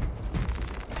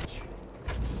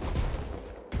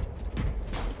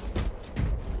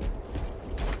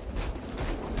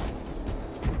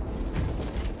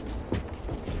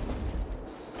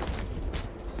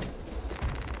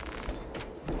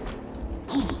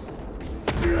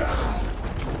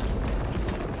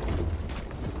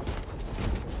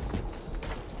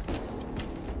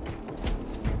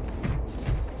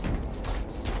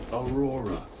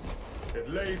 Aurora. It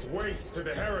lays waste to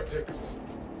the heretics.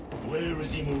 Where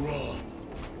is Imura?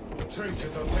 The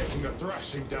traitors are taking a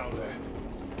thrashing down there.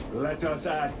 Let us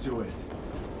add to it.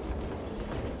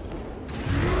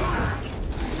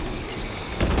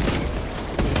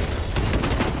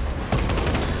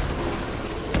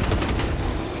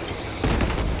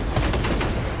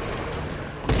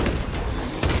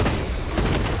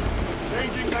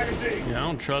 Changing magazine. Yeah, I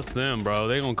don't trust them, bro.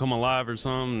 They gonna come alive or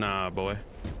something? Nah, boy.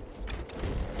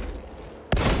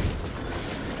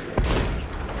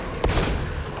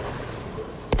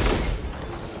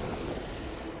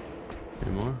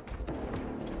 Any more?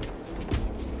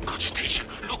 Cogitation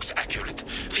looks accurate.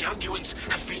 The unguents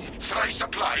have been thrice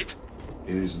applied.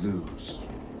 It is Luz.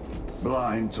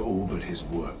 Blind to all but his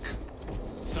work.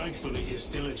 Thankfully, his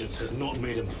diligence has not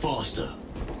made him faster.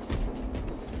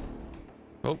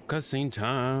 Oh, cutscene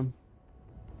time.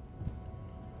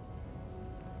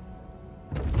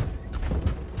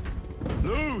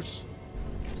 Luz!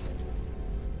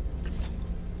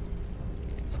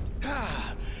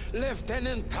 Ah,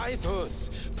 Lieutenant Titus,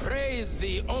 praise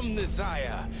the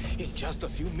Omnissiah. In just a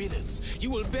few minutes,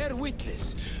 you will bear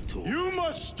witness to... You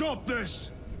must stop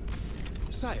this!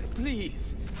 Sire,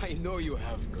 please. I know you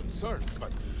have concerns,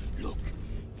 but look,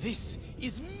 this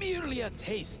is merely a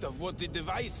taste of what the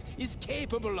device is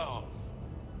capable of.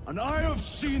 And I have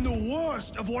seen the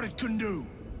worst of what it can do.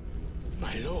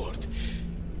 My lord,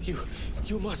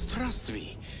 you must trust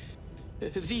me.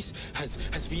 This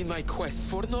has been my quest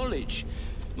for knowledge.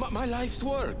 My life's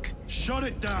work. Shut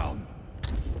it down.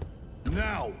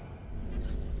 Now.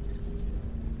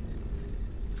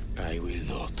 I will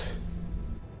not.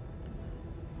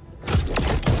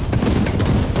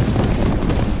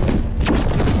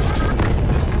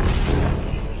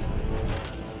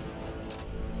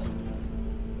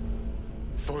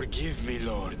 Forgive me,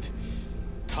 Lord.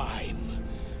 Time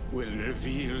will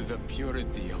reveal the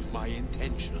purity of my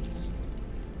intentions.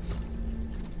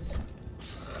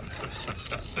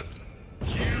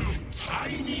 You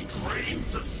tiny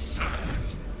grains of sand,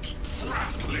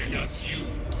 prattling as you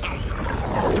tumble.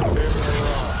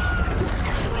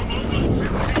 For a moment,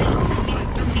 it seemed you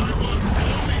might do my work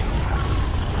for me.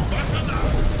 But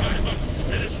alas, I must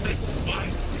finish this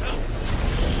myself.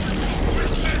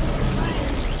 With less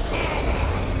brute power.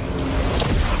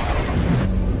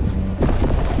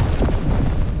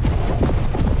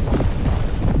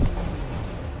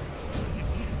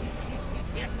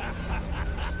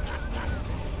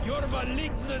 Your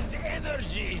malignant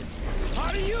energies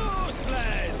are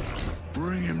useless!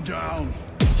 Bring him down.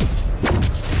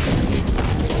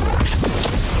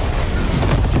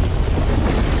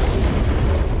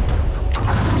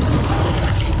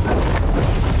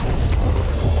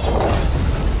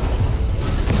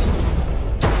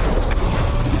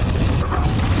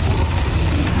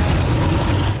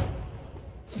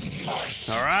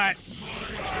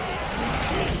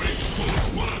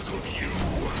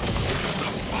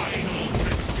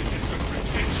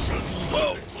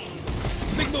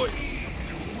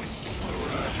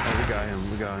 got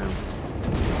him. We got him.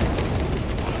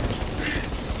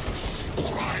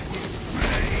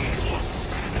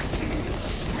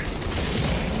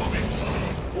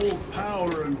 All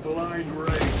power and blind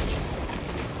rage.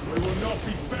 We will not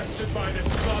be bested by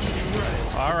this clumsy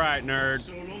wretch. All right, nerd.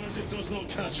 So long as it does not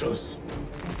catch us.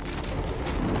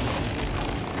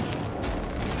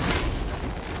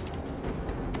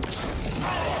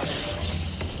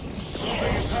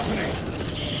 Something is happening.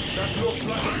 That looks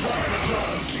like a plasma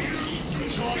charge. The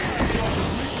charge has started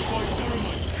liquefy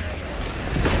ceramite.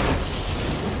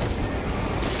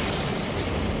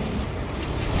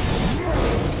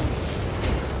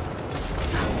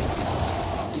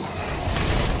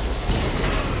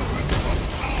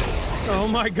 Oh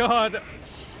my god.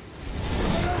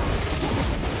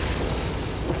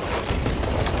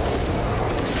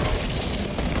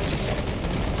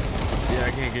 Yeah,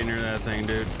 I can't get near that thing,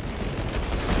 dude.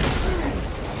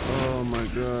 Oh my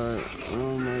god.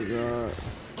 Oh my god.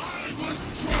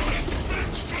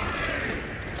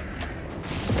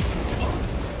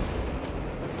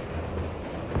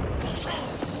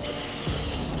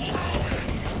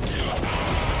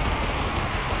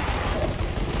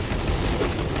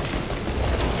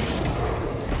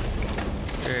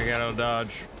 Here, I gotta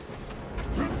dodge.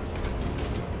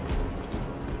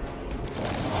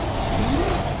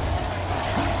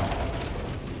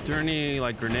 Is there any,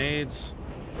 like, grenades?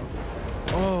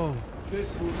 Oh,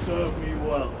 This will serve me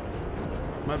well.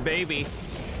 my baby.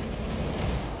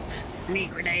 I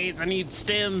need grenades. I need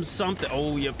stems. Something.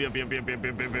 Oh, yep.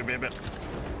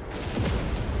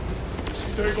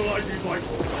 Stabilizing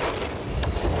vitals.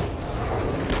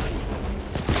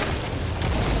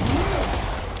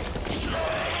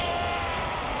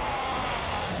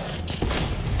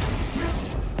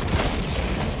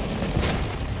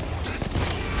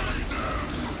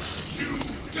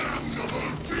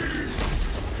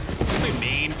 What do you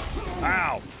mean?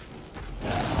 Ow.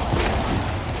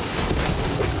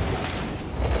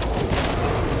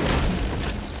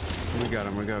 We got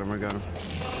him.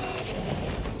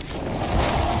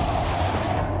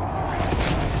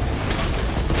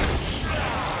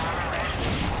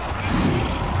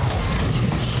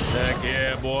 Heck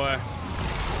yeah, boy.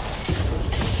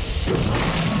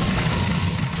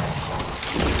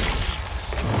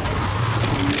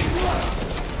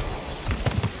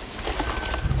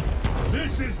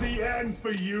 This is the end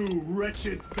for you,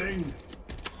 wretched thing.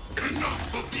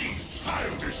 Enough of these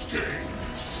childish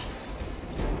games!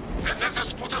 Then let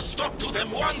us put a stop to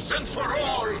them once and for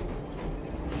all!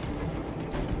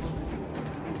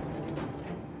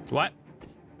 What?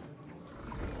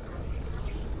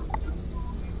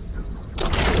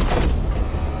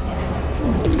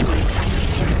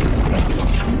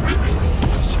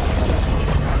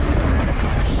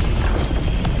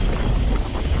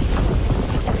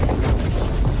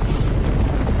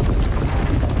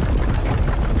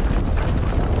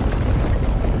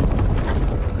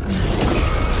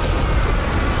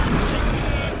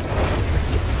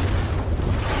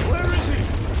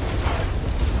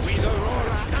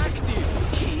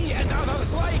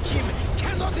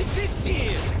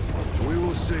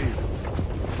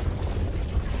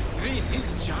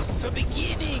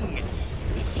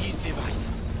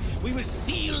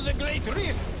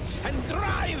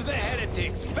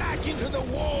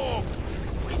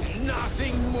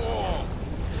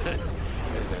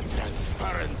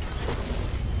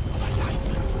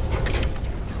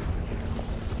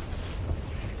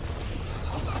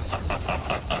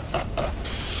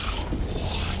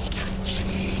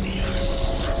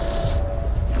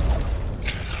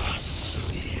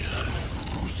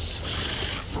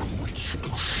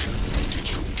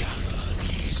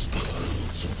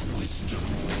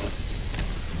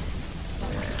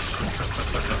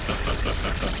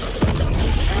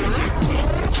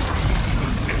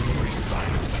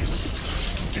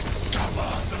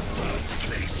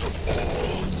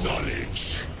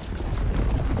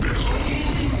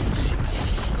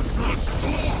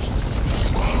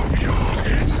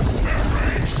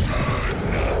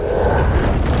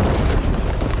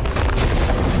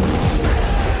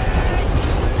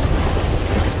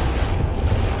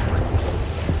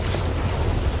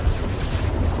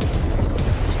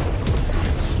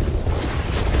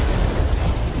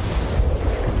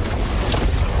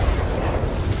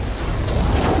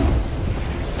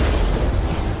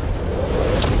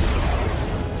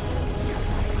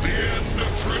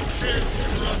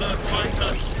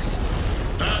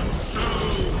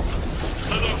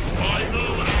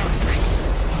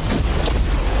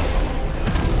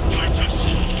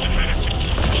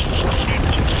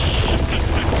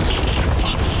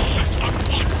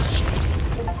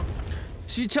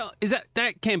 So you tell, is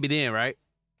that can't be the end, right?